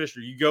Jimbo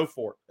Fisher. You go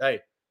for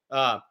it.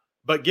 Hey,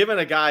 but giving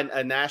a guy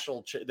a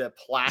national that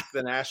plaque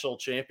the national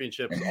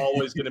championship is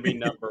always going to be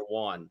number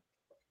one.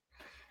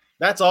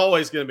 That's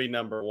always going to be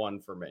number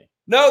one for me.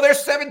 No, they're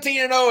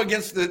 17-0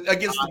 against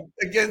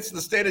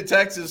the state of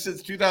Texas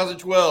since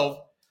 2012.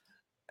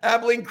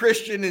 Abilene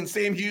Christian and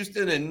Sam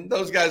Houston and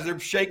those guys, they're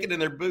shaking in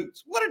their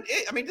boots.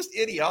 Just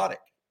idiotic.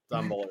 It's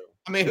unbelievable.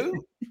 I mean,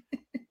 who?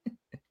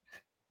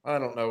 I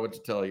don't know what to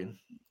tell you.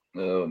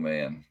 Oh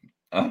man.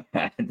 All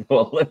right.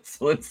 Well, let's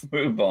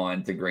move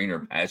on to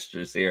greener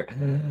pastures here.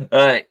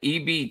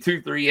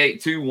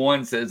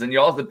 EB23821 says, in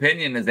y'all's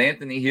opinion, is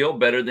Anthony Hill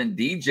better than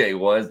DJ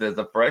was as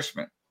a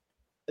freshman?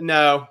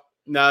 No,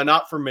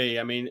 not for me.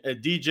 I mean,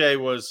 DJ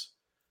was,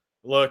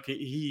 look,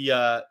 he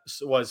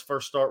was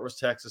first start was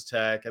Texas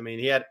Tech. I mean,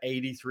 he had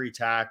 83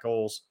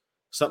 tackles,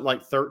 something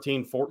like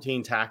 13,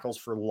 14 tackles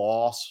for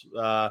loss,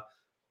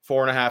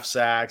 4.5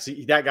 sacks.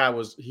 That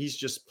guy he's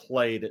just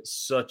played at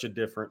such a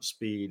different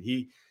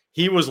speed.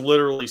 He was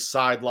literally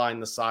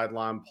the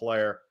sideline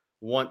player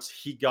once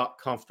he got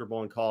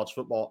comfortable in college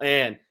football,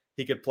 and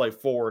he could play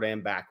forward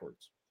and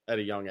backwards at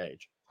a young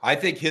age. I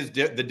think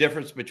the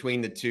difference between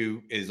the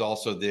two is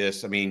also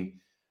this. I mean,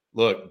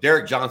 look,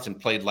 Derek Johnson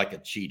played like a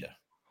cheetah.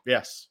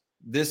 Yes.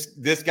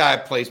 This guy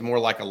plays more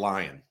like a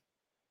lion.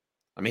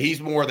 I mean,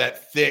 he's more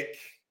that thick,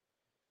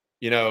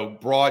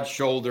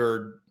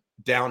 broad-shouldered,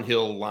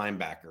 downhill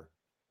linebacker.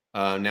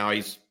 Now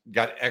he's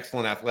got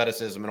excellent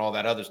athleticism and all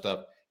that other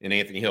stuff in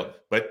Anthony Hill.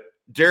 But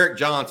Derek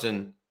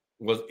Johnson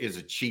is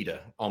a cheetah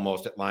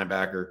almost at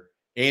linebacker.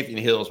 Anthony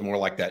Hill is more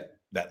like that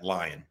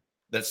lion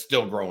that's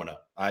still growing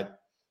up.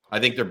 I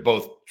think they're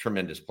both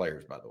tremendous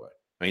players, by the way.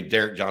 I mean,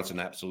 Derek Johnson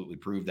absolutely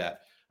proved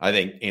that. I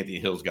think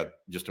Anthony Hill's got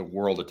just a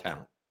world of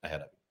talent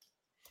ahead of him.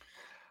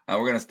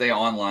 We're going to stay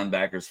on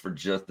linebackers for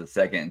just a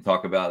second and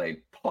talk about a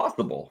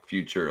possible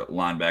future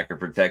linebacker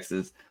for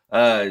Texas.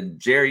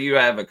 Jerry, you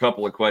have a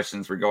couple of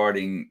questions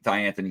regarding Ty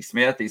Anthony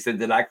Smith. He said,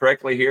 did I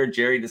correctly hear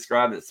Jerry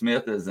describe that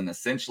Smith as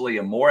essentially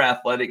a more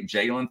athletic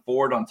Jalen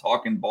Ford on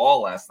Talking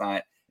Ball last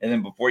night? And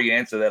then before you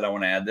answer that, I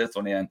want to add this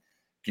one in.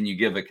 Can you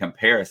give a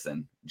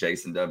comparison?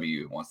 Jason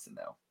W. wants to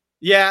know.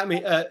 Yeah, I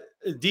mean,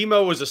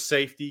 Demo was a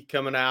safety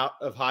coming out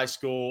of high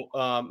school.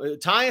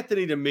 Ty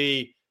Anthony, to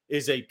me,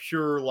 is a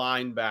pure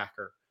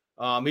linebacker.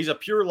 He's a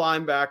pure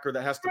linebacker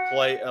that has to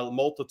play a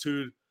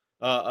multitude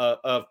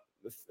of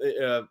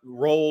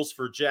roles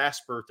for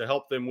Jasper to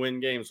help them win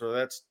games, whether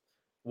that's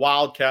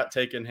wildcat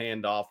taking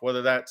handoff,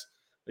 whether that's,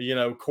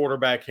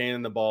 quarterback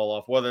handing the ball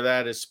off, whether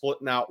that is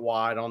splitting out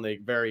wide on the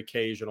very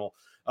occasional.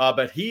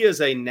 But he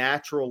is a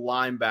natural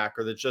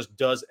linebacker that just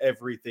does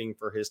everything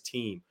for his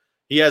team.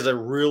 He has a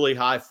really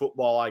high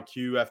football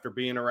IQ after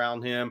being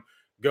around him,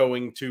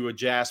 going to a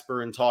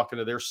Jasper and talking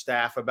to their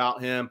staff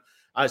about him.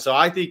 So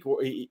I think,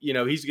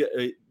 he's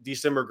a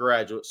December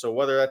graduate. So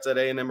whether that's at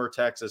A&M or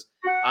Texas,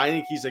 I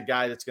think he's a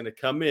guy that's going to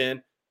come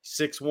in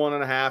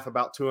 6'1.5",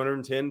 about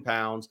 210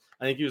 pounds.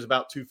 I think he was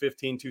about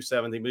 215,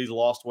 270, but he's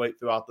lost weight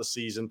throughout the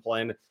season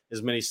playing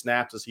as many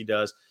snaps as he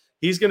does.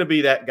 He's going to be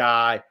that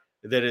guy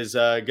that is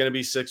going to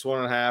be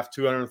 6'1.5",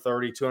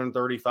 230,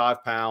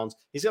 235 pounds.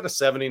 He's got a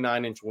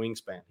 79-inch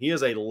wingspan. He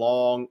is a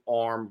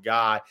long-arm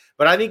guy,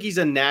 but I think he's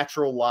a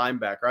natural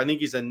linebacker. I think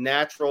he's a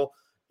natural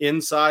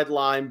inside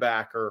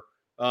linebacker.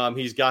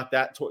 He's got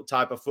that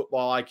type of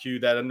football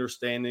IQ, that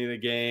understanding of the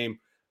game,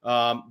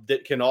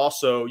 that can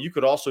also, you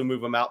could also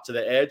move him out to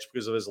the edge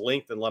because of his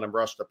length and let him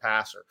rush the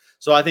passer.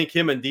 So I think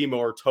him and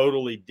Demo are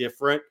totally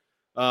different.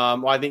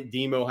 I think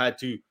Demo had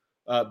to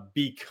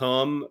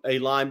become a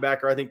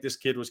linebacker. I think this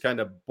kid was kind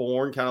of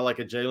born kind of like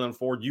a Jalen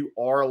Ford. You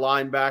are a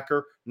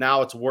linebacker.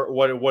 Now it's what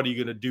are you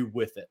going to do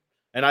with it?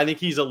 And I think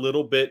he's a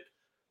little bit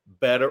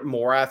better,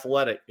 more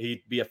athletic.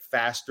 He'd be a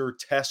faster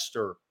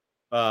tester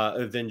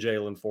than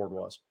Jalen Ford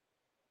was.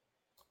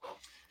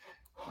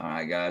 All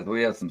right, guys,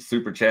 we have some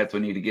super chats we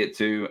need to get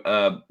to.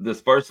 This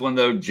first one,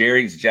 though,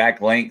 Jerry's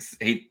Jack Links.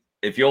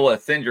 If you'll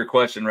send your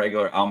question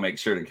regular, I'll make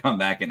sure to come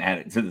back and add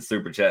it to the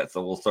super chat.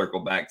 So we'll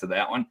circle back to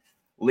that one.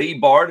 Lee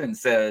Barden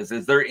says,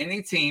 is there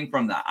any team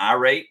from the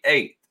irate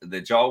 8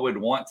 that y'all would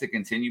want to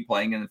continue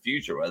playing in the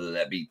future, whether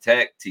that be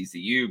Tech,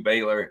 TCU,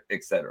 Baylor,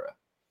 etc.?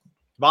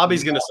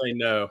 Bobby's going to say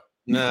no.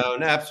 No,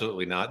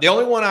 absolutely not. The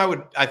only one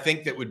I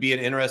think that would be an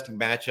interesting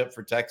matchup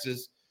for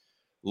Texas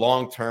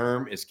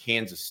long-term is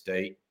Kansas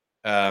State.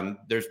 They've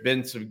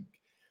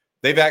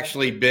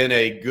actually been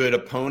a good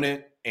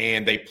opponent,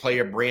 and they play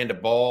a brand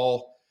of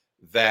ball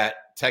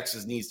that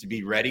Texas needs to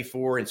be ready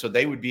for. And so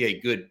they would be a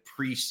good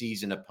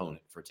preseason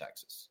opponent for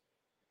Texas,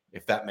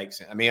 if that makes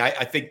sense. I mean, I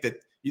think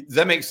that – does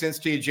that make sense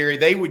to you, Jerry?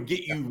 They would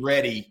get you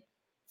ready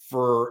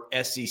for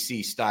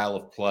SEC style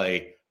of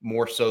play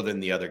more so than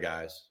the other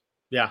guys.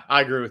 Yeah,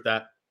 I agree with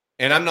that.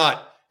 And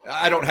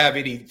I don't have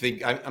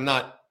anything.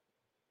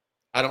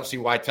 I don't see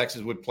why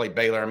Texas would play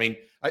Baylor. I mean,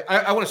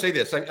 I want to say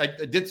this. I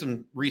did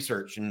some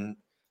research, and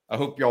I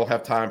hope y'all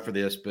have time for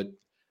this, but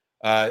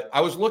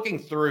I was looking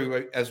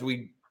through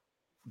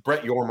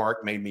Brett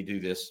Yormark made me do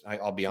this.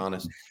 I'll be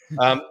honest.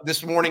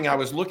 This morning, I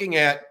was looking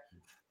at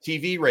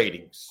TV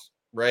ratings,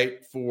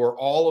 right, for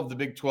all of the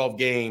Big 12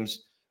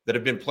 games that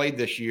have been played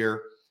this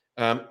year.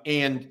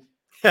 And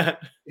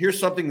here's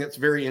something that's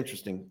very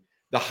interesting.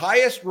 The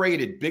highest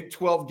rated Big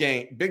 12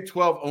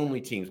 only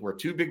teams, where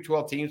two Big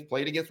 12 teams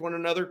played against one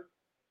another,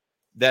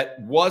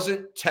 that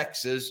wasn't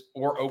Texas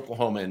or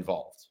Oklahoma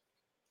involved.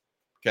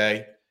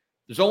 Okay.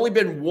 There's only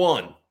been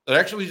one.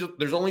 Actually,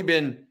 there's only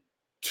been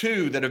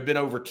two that have been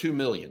over 2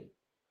 million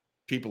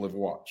people have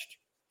watched.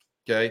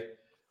 Okay.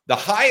 The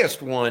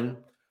highest one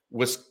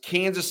was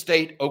Kansas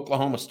State,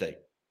 Oklahoma State.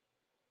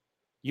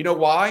 You know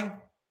why?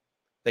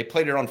 They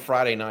played it on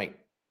Friday night.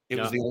 It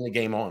was the only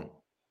game on.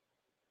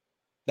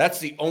 That's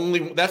the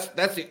only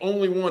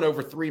one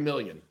over 3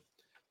 million.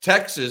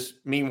 Texas,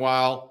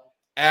 meanwhile,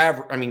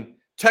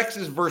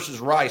 Texas versus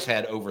Rice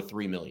had over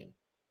 3 million.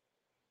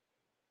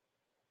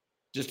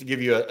 Just to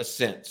give you a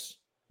sense.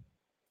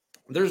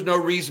 There's no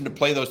reason to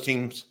play those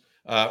teams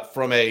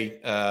from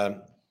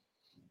a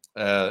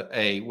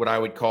what I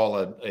would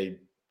call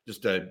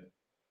just a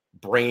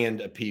brand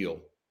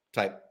appeal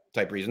type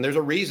reason. There's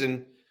a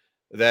reason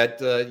that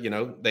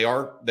they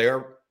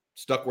are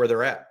stuck where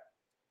they're at.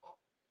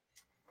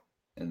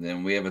 And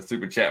then we have a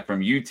super chat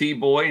from UT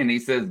Boy, and he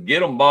says, "Get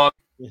them, Bob."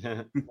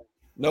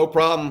 No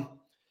problem.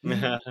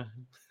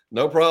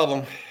 No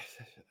problem.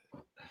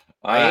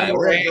 I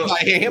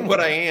am what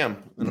I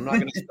am, and I'm not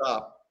going to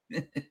stop.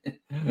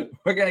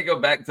 We're going to go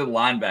back to the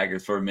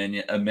linebackers for a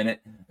minute.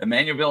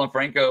 Emmanuel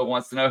Villafranco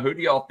wants to know, who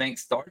do y'all think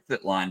starts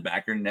at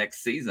linebacker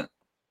next season?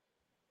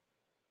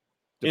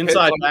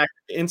 Inside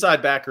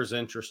backer's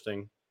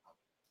interesting.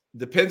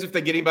 Depends if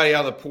they get anybody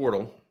out of the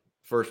portal,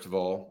 first of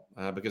all,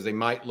 because they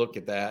might look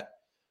at that.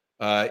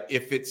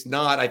 If it's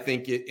not, I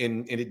think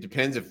it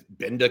depends if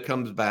Benda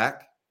comes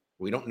back.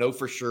 We don't know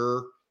for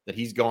sure that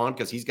he's gone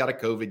because he's got a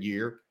COVID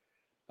year.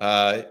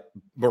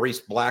 Maurice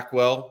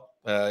Blackwell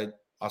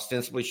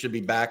ostensibly should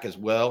be back as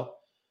well.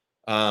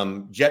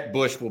 Jet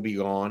Bush will be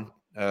gone.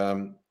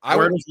 Where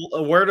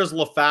does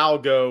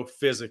LaFau go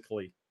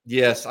physically?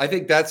 Yes, I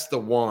think that's the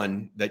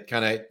one that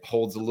kind of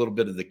holds a little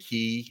bit of the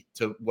key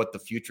to what the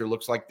future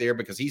looks like there,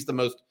 because he's the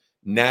most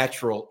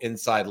natural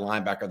inside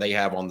linebacker they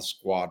have on the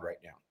squad right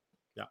now.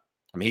 Yeah.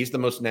 I mean, he's the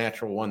most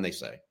natural one, they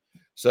say.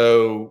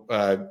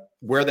 So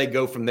where they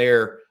go from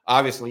there,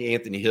 obviously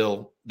Anthony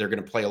Hill, they're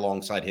going to play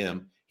alongside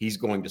him. He's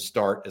going to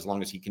start as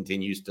long as he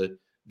continues to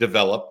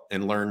develop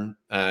and learn,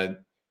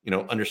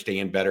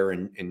 understand better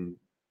and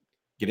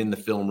get in the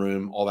film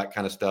room, all that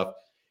kind of stuff.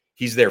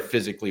 He's there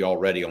physically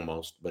already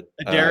almost. But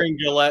Darian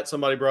Gillette,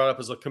 somebody brought up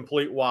as a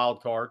complete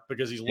wild card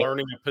because he's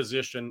learning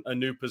a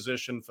new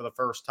position for the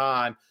first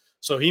time.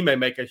 So he may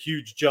make a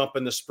huge jump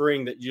in the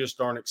spring that you just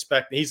aren't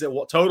expecting. He's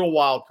a total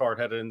wild card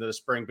headed into the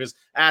spring because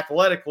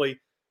athletically,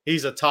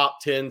 he's a top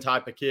 10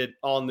 type of kid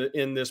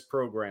in this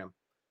program.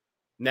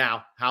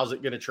 Now, how's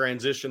it going to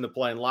transition to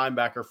playing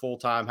linebacker full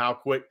time? How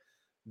quick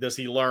does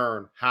he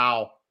learn?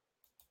 How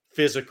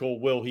physical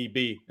will he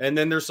be? And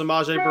then there's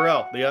Samaje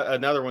Burrell,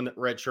 another one that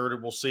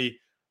redshirted. We'll see.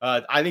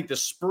 I think the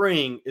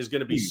spring is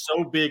going to be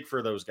so big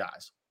for those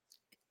guys.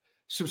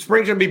 So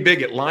spring's going to be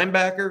big at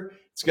linebacker.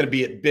 It's going to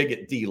be big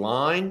at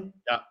D-line.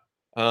 Yeah.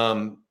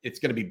 It's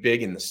going to be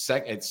big in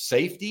at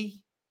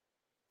safety.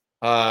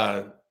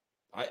 Texas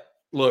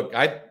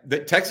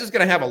is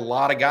going to have a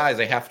lot of guys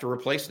they have to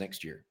replace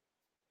next year.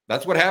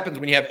 That's what happens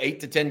when you have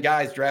 8 to 10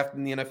 guys drafted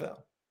in the NFL.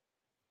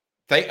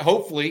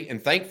 Hopefully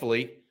and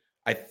thankfully,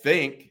 I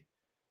think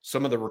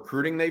some of the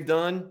recruiting they've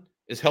done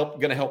is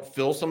going to help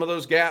fill some of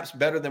those gaps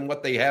better than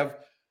what they have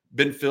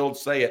been filled,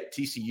 say, at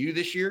TCU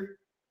this year,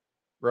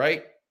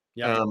 right?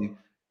 Yeah.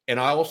 And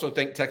I also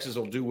think Texas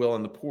will do well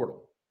in the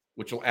portal,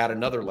 which will add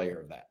another layer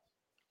of that.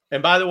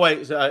 And by the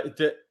way,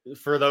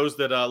 for those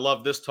that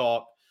love this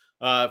talk,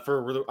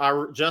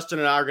 Justin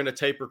and I are going to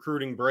tape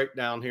recruiting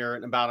breakdown here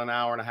in about an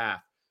hour and a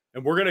half.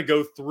 And we're going to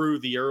go through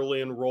the early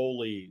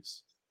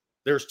enrollees.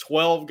 There's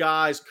 12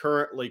 guys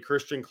currently.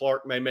 Christian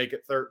Clark may make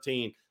it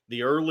 13.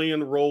 The early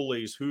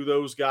enrollees, who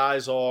those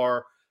guys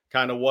are,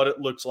 kind of what it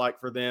looks like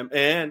for them.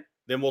 And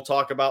then we'll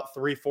talk about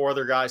 3-4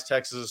 other guys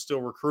Texas is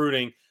still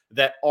recruiting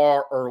that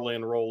are early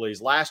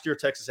enrollees. Last year,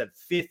 Texas had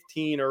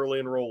 15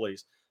 early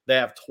enrollees. They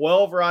have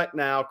 12 right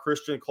now.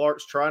 Christian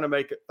Clark's trying to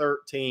make it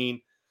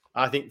 13.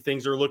 I think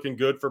things are looking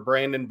good for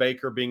Brandon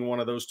Baker being one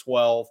of those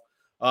 12.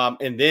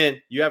 And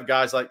then you have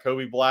guys like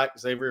Kobe Black,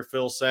 Xavier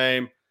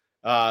Filsame,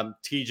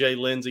 TJ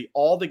Lindsey,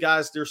 all the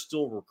guys they're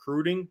still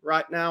recruiting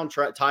right now. And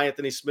Ty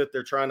Anthony Smith,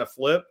 they're trying to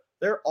flip.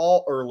 They're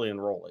all early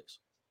enrollees.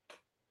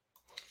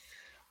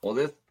 Well,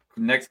 this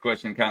next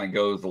question kind of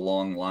goes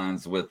along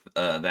lines with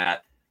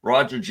that.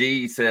 Roger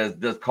G says,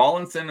 does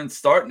Colin Simmons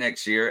start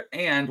next year?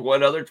 And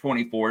what other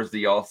 24s do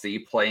y'all see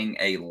playing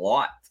a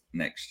lot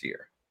next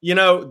year?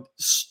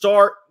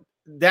 Start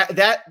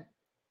that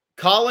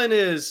Colin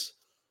is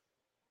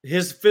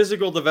his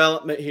physical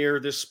development here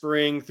this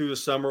spring through the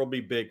summer will be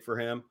big for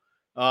him.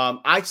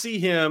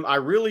 I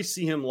really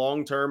see him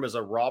long-term as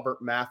a Robert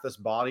Mathis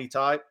body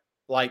type.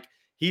 Like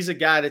he's a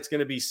guy that's going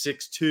to be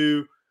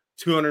 6'2",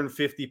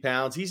 250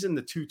 pounds. He's in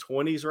the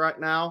 220s right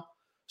now.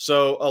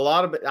 So a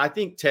lot of it, I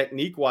think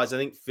technique-wise, I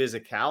think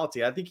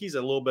physicality, I think he's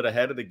a little bit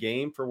ahead of the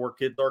game for where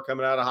kids are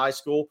coming out of high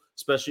school,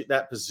 especially at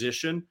that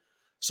position.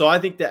 So I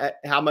think that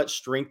how much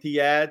strength he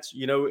adds,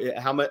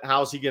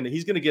 how's he going to,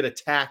 he's going to get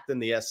attacked in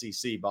the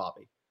SEC,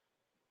 Bobby,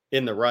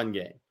 in the run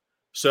game.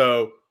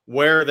 So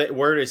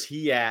where is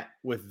he at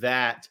with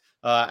that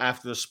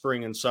after the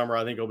spring and summer?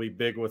 I think it'll be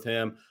big with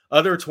him.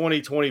 Other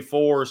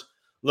 2024s,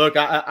 look,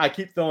 I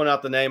keep throwing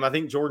out the name. I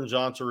think Jordan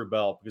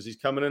Johnson-Rubel, because he's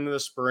coming into the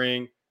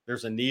spring.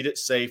 There's a need at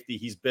safety.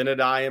 He's been at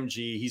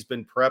IMG. He's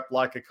been prepped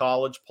like a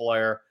college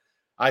player.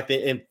 I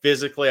think, and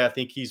physically, I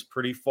think he's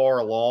pretty far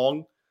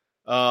along.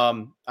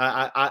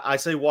 I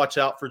say watch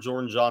out for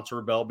Jordan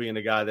Johnson-Rubel being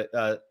a guy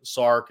that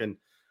Sark and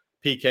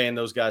PK and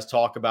those guys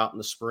talk about in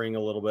the spring a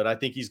little bit. I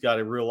think he's got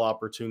a real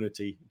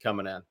opportunity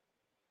coming in.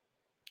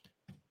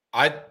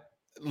 I'm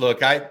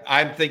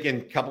thinking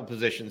a couple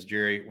positions,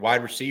 Jerry.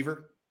 Wide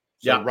receiver.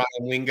 So Ryan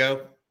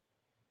Wingo,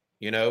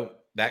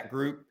 that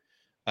group.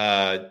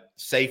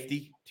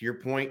 Safety, to your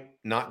point,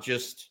 not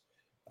just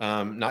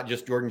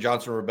Jordan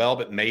Johnson-Rubel,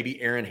 but maybe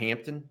Aaron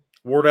Hampton.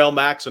 Wardell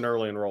Mack's an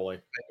early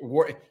enrollee.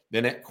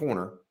 Then at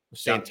corner,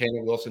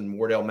 Santana Wilson,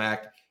 Wardell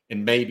Mack,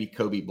 and maybe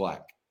Kobe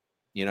Black.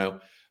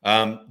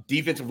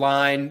 Defensive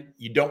line,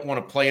 you don't want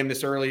to play him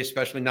this early,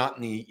 especially not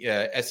in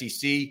the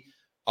SEC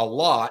a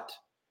lot.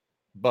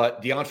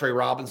 But DeAndre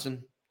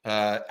Robinson,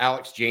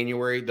 Alex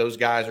January, those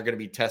guys are going to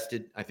be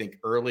tested, I think,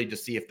 early to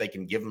see if they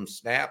can give them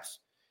snaps.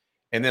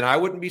 And then I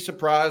wouldn't be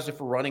surprised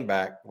if a running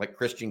back like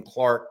Christian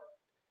Clark,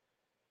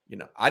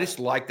 I just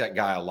like that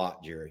guy a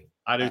lot, Jerry.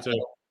 I do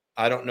too.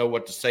 I don't know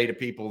what to say to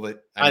people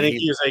that I think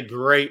he is a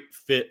great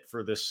fit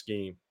for this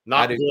scheme.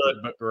 Not good,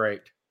 but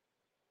great.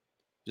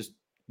 Just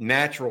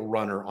natural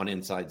runner on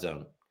inside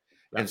zone.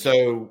 And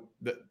so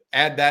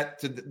add that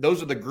to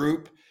those are the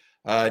group.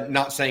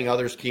 Not saying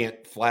others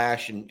can't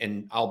flash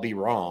and I'll be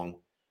wrong.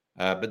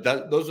 But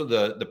those are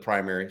the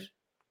primaries.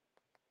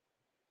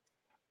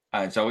 All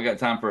right, so we got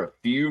time for a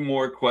few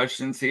more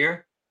questions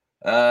here.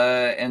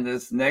 And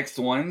this next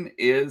one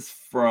is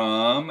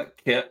from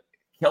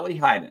Kelly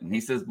Hayden. He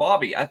says,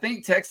 Bobby, I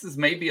think Texas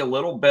may be a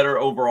little better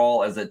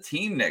overall as a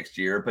team next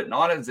year, but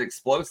not as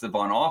explosive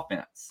on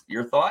offense.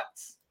 Your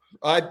thoughts?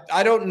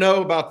 I don't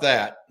know about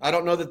that. I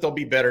don't know that they'll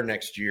be better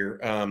next year.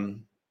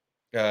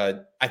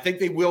 I think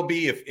they will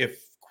be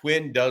if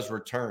Quinn does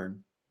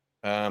return.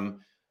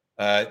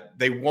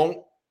 They won't.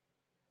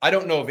 I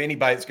don't know of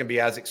anybody that's going to be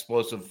as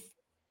explosive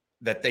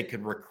that they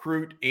could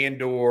recruit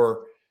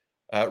and/or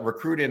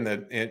recruit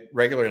in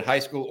regular in high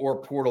school or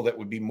portal that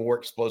would be more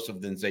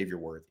explosive than Xavier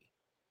Worthy,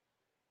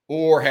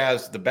 or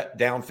has the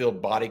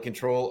downfield body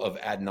control of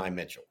Adonai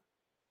Mitchell.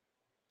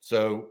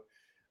 So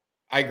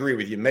I agree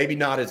with you. Maybe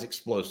not as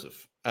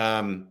explosive. It's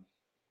going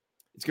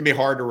to be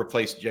hard to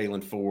replace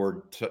Jalen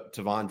Ford,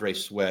 Tavondre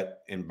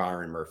Sweat, and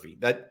Byron Murphy.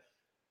 That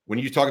when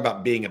you talk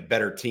about being a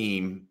better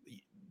team,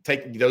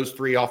 taking those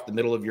three off the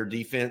middle of your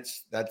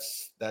defense,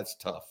 that's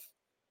tough.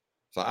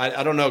 So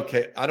I don't know.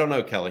 I don't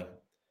know, Kelly.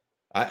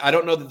 I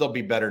don't know that they'll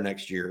be better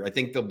next year. I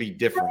think they'll be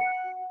different,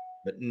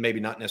 but maybe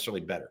not necessarily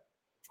better.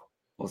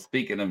 Well,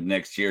 speaking of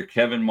next year,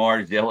 Kevin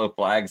Mars, Yellow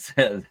Flag,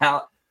 says,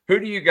 who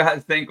do you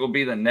guys think will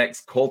be the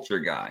next culture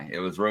guy? It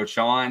was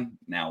Roschon,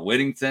 now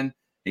Whittington.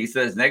 He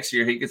says next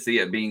year he could see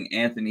it being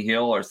Anthony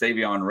Hill or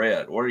Savion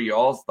Red. What are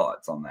y'all's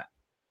thoughts on that?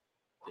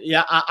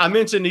 Yeah, I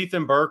mentioned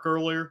Ethan Burke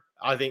earlier.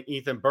 I think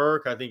Ethan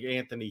Burke, I think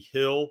Anthony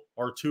Hill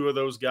are two of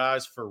those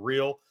guys for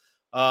real.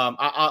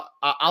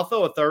 I'll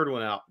throw a third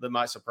one out that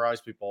might surprise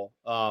people.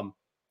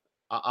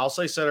 I'll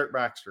say Cedric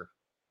Baxter.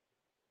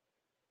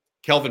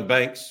 Kelvin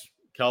Banks.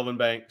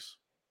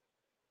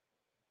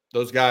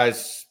 Those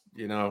guys,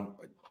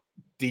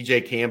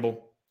 DJ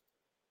Campbell.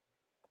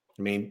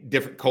 I mean,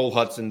 different Cole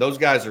Hudson. Those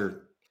guys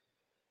are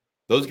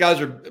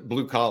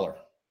blue collar.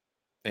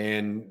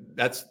 And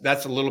that's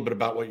a little bit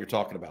about what you're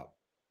talking about.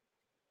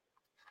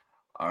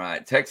 All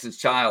right. Texas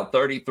Child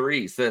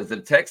 33 says,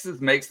 if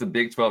Texas makes the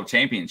Big 12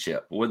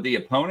 championship, would the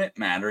opponent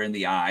matter in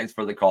the eyes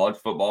for the college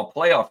football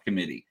playoff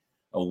committee?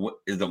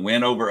 Is the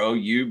win over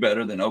OU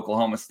better than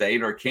Oklahoma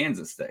State or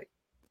Kansas State?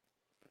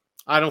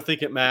 I don't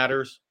think it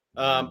matters.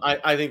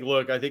 I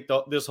think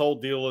this whole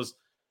deal is,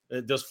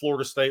 does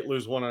Florida State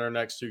lose one of their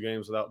next two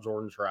games without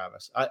Jordan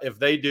Travis? If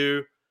they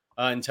do,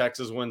 and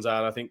Texas wins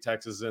out, I think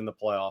Texas is in the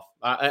playoff.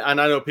 And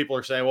I know people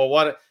are saying, well,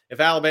 what if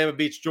Alabama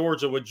beats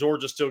Georgia? Would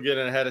Georgia still get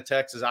in ahead of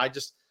Texas? I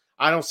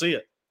don't see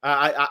it.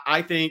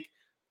 I think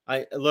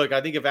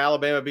if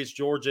Alabama beats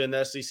Georgia in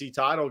the SEC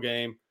title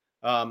game,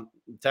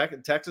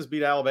 Texas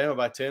beat Alabama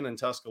by 10 in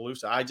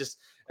Tuscaloosa.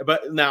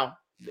 But now,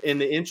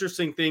 and the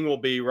interesting thing will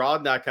be,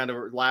 Rod and I kind of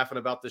were laughing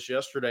about this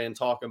yesterday and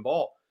talking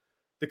ball.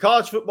 The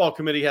college football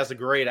committee has a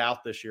great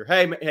out this year.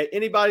 Hey,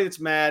 anybody that's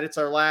mad, it's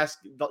our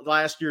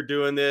last year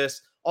doing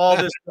this.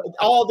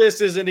 All this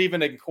isn't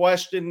even in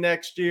question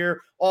next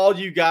year. All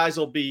you guys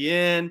will be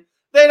in.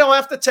 They don't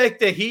have to take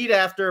the heat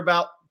after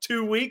about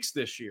 2 weeks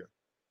this year.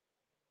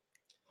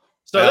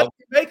 So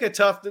they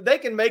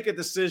can make a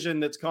decision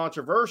that's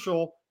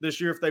controversial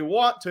this year if they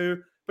want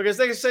to, because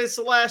they can say it's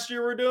the last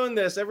year we're doing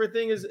this.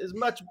 Everything is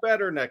much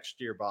better next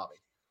year, Bobby.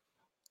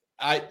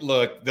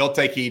 Look, they'll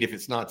take heat if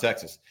it's not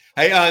Texas.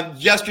 Hey,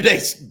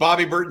 yesterday,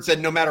 Bobby Burton said,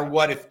 no matter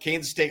what, if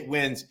Kansas State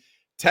wins,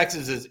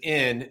 Texas is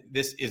in.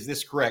 Is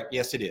this correct?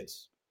 Yes, it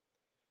is.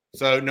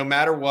 So no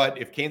matter what,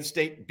 if Kansas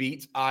State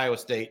beats Iowa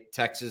State,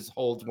 Texas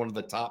holds one of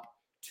the top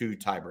 2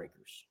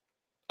 tiebreakers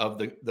of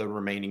the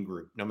remaining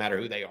group, no matter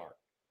who they are.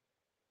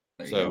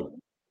 So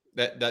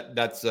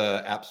that's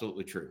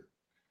absolutely true.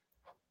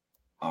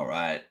 All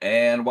right.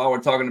 And while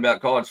we're talking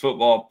about college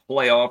football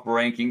playoff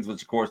rankings,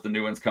 which of course the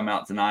new ones come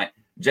out tonight,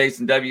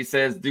 Jason W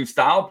says, do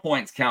style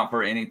points count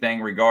for anything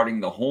regarding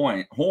the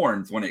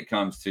horns when it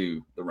comes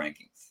to the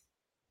rankings?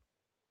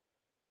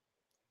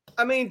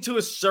 I mean, to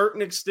a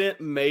certain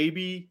extent,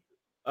 maybe.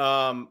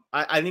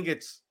 I think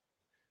it's,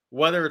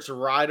 whether it's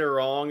right or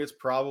wrong, it's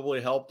probably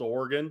helped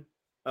Oregon.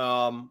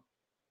 But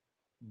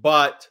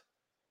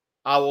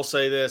I will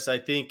say this. I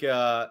think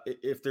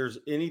if there's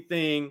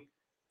anything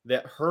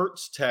that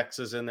hurts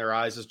Texas in their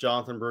eyes is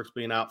Jonathan Brooks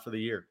being out for the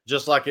year,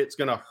 just like it's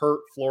going to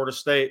hurt Florida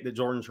State that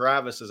Jordan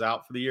Travis is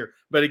out for the year.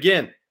 But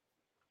again,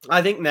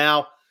 I think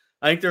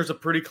there's a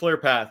pretty clear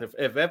path.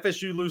 If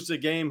FSU loses a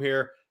game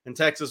here and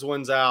Texas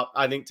wins out,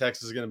 I think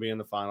Texas is going to be in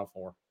the Final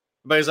Four.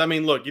 Because, I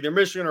mean, look, either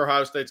Michigan or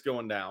Ohio State's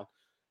going down.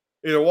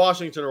 Either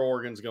Washington or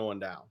Oregon's going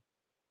down.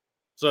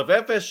 So if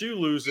FSU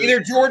loses, either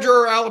Georgia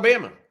or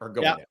Alabama are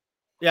going down.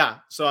 Yeah.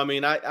 So, I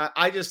mean,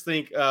 I just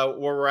think where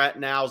we're at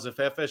now is if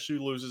FSU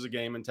loses a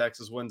game and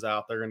Texas wins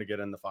out, they're going to get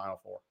in the Final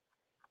Four.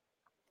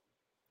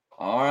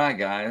 All right,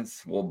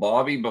 guys. Well,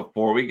 Bobby,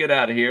 before we get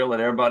out of here, let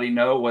everybody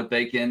know what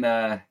they can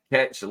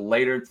catch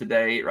later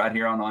today right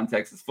here on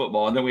Texas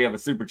Football. And then we have a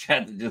super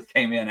chat that just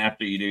came in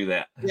after you do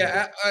that.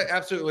 Yeah,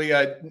 absolutely.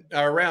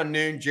 Around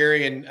noon,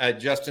 Jerry and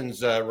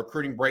Justin's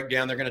recruiting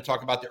breakdown, they're going to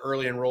talk about the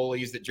early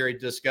enrollees that Jerry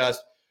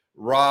discussed.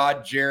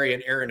 Rod, Jerry,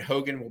 and Aaron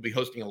Hogan will be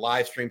hosting a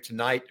live stream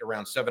tonight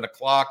around 7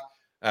 o'clock.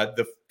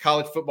 The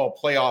College Football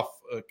Playoff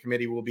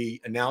Committee will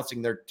be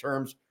announcing their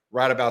terms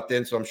right about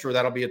then, so I'm sure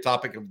that'll be a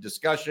topic of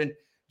discussion.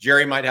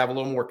 Jerry might have a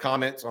little more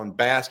comments on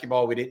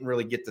basketball. We didn't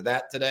really get to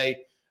that today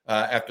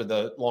after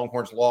the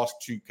Longhorns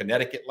lost to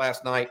Connecticut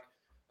last night.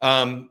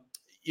 I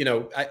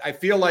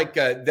feel like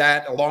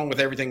that, along with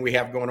everything we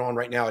have going on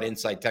right now at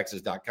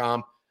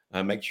InsideTexas.com,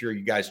 make sure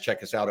you guys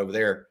check us out over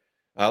there.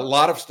 A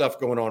lot of stuff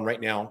going on right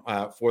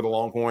now for the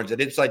Longhorns. At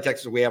Inside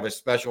Texas, we have a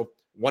special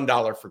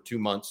 $1 for 2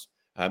 months.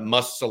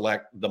 Must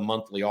select the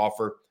monthly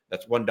offer.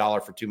 That's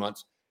 $1 for 2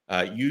 months.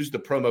 Use the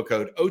promo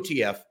code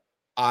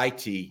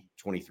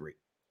OTFIT23.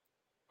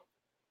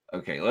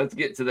 Okay, let's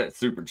get to that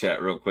super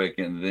chat real quick.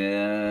 And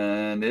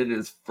then it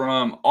is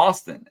from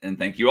Austin. And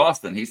thank you,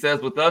 Austin. He says,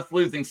 with us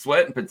losing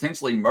Sweat and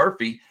potentially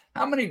Murphy,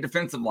 how many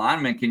defensive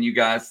linemen can you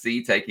guys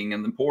see taking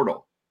in the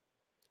portal?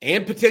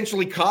 And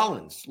potentially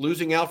Collins,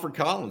 losing Alfred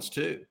Collins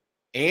too.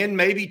 And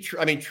maybe,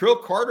 Trill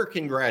Carter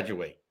can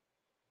graduate.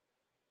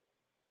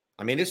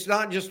 I mean, it's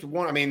not just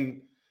one. I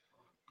mean,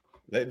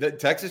 the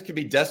Texas could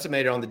be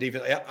decimated on the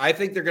defense. I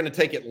think they're going to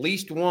take at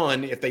least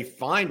one if they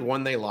find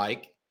one they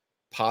like,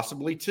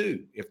 possibly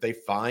two if they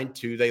find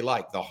two they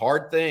like. The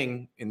hard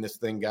thing in this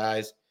thing,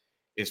 guys,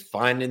 is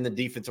finding the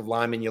defensive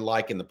lineman you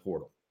like in the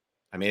portal.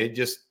 I mean,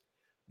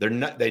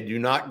 they do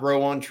not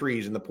grow on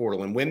trees in the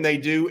portal. And when they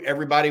do,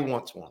 everybody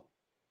wants one.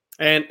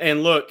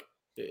 And look,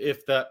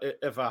 if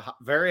a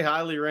very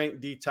highly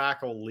ranked D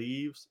tackle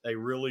leaves a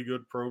really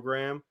good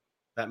program,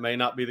 that may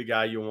not be the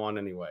guy you want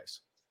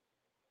anyways.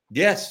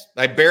 Yes,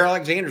 like Bear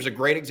Alexander's a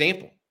great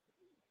example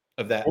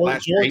of that.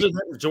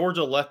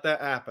 Georgia let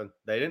that happen.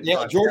 They didn't.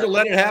 Yeah, Georgia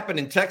let it happen,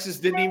 and Texas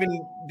didn't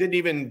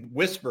even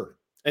whisper.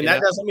 And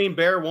that doesn't mean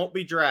Bear won't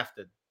be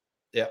drafted.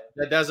 Yeah,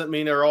 that doesn't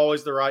mean they're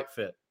always the right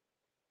fit.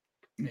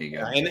 There you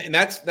go. And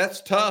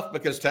that's tough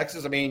because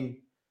Texas. I mean,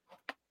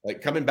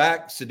 like coming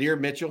back, Sadir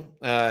Mitchell,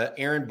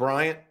 Aaron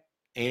Bryant,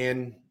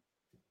 and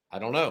I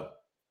don't know.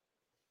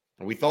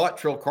 We thought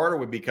Trill Carter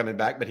would be coming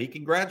back, but he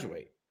can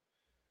graduate.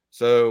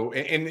 So,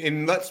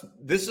 and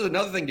this is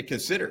another thing to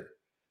consider.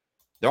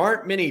 There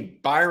aren't many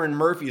Byron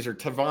Murphys or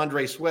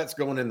Tavondre Sweats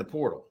going in the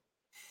portal.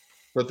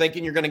 So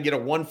thinking you're going to get a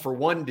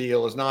 1-for-1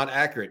 deal is not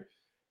accurate.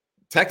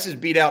 Texas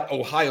beat out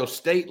Ohio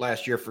State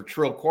last year for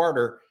Trill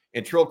Carter,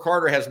 and Trill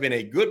Carter has been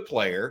a good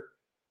player,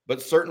 but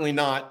certainly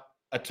not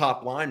a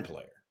top line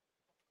player.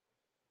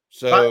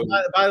 So,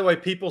 by the way,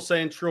 people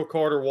saying Trill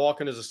Carter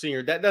walking as a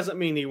senior, that doesn't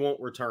mean he won't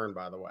return,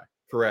 by the way.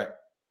 Correct.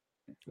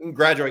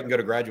 Graduate and go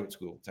to graduate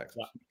school in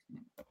Texas.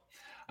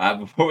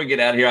 Before we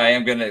get out of here, I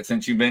am going to,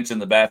 since you mentioned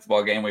the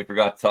basketball game, we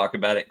forgot to talk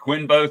about it.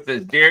 Quinn Bow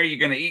says, Jerry, you're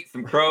going to eat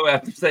some crow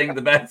after saying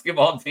the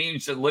basketball team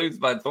should lose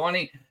by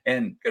 20.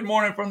 And good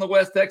morning from the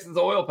West Texas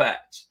oil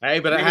patch. Hey,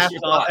 but at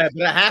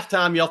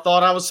halftime, y'all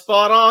thought I was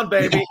spot on,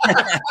 baby.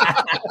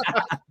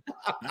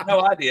 No,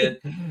 I did.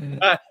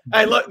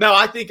 Hey, look, no,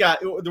 I think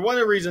one of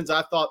the reasons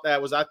I thought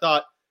that was I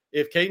thought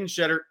if Caden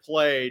Cedric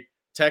played,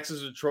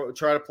 Texas would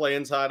try to play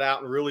inside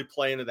out and really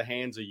play into the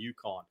hands of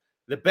UConn.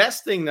 The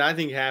best thing that I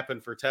think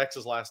happened for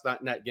Texas last night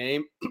in that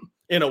game,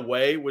 in a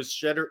way, was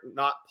Cedric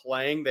not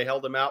playing. They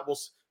held him out. Well,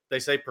 they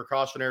say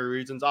precautionary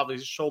reasons.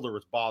 Obviously, his shoulder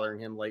was bothering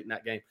him late in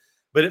that game.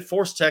 But it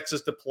forced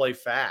Texas to play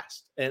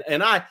fast. And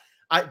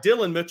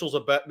Dylan Mitchell's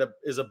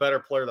is a better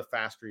player the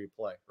faster you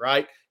play,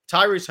 right?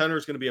 Tyrese Hunter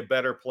is going to be a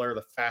better player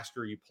the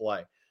faster you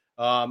play.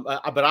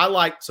 But I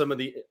liked some of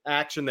the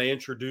action they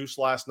introduced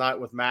last night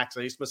with Max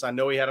Asmus. I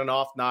know he had an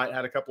off night,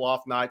 had a couple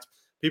off nights.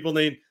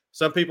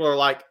 Some people are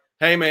like,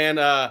 hey, man,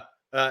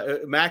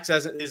 Max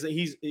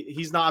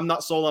he's not. I'm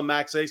not sold on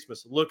Max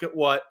Asmus. Look at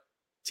what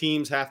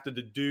teams have to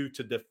do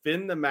to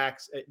defend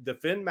Max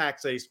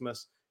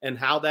Asmus and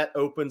how that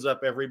opens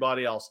up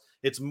everybody else.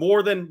 It's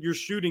more than your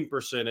shooting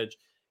percentage.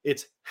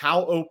 It's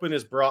how open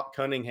is Brock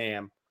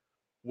Cunningham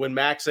when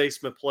Max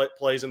Asmus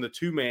plays in the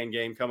two-man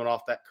game coming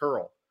off that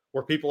curl,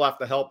 where people have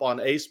to help on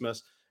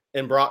Asmus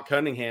and Brock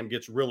Cunningham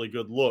gets really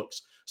good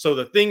looks. So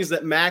the things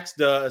that Max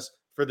does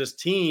for this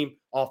team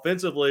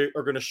offensively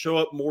are going to show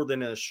up more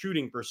than a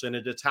shooting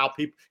percentage. It's how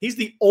he's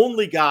the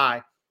only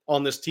guy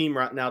on this team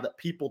right now that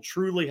people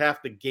truly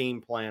have to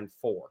game plan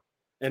for.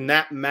 And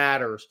that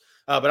matters.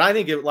 But I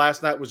think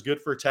last night was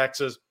good for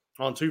Texas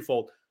on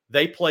twofold.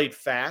 They played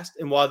fast.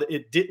 And while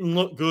it didn't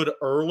look good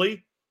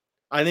early,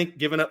 I think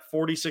giving up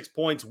 46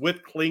 points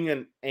with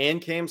Klingon and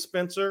Cam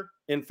Spencer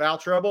in foul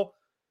trouble,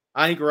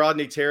 I think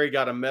Rodney Terry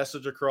got a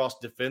message across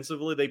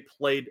defensively. They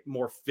played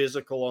more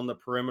physical on the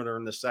perimeter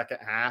in the second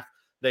half.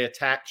 They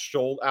attacked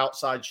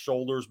outside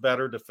shoulders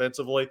better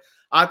defensively.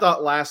 I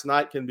thought last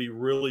night can be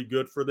really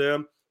good for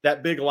them.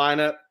 That big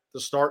lineup to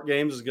start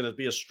games is going to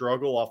be a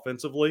struggle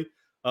offensively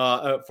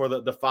for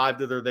the five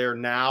that are there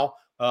now.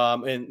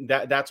 And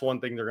that's one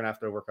thing they're going to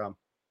have to overcome.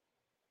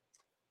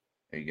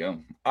 There you go.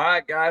 All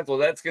right, guys. Well,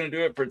 that's going to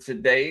do it for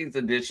today's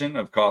edition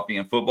of Coffee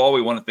and Football.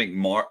 We want to thank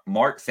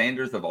Mark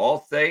Sanders of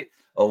Allstate,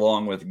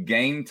 along with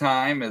Game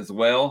Time as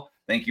well.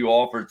 Thank you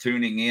all for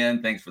tuning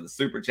in. Thanks for the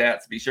super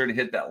chats. Be sure to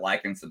hit that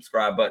like and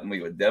subscribe button.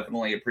 We would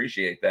definitely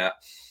appreciate that.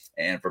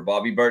 And for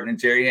Bobby Burton and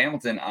Jerry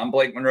Hamilton, I'm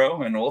Blake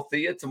Monroe, and we'll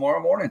see you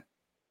tomorrow morning.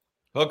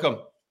 Hook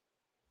 'em.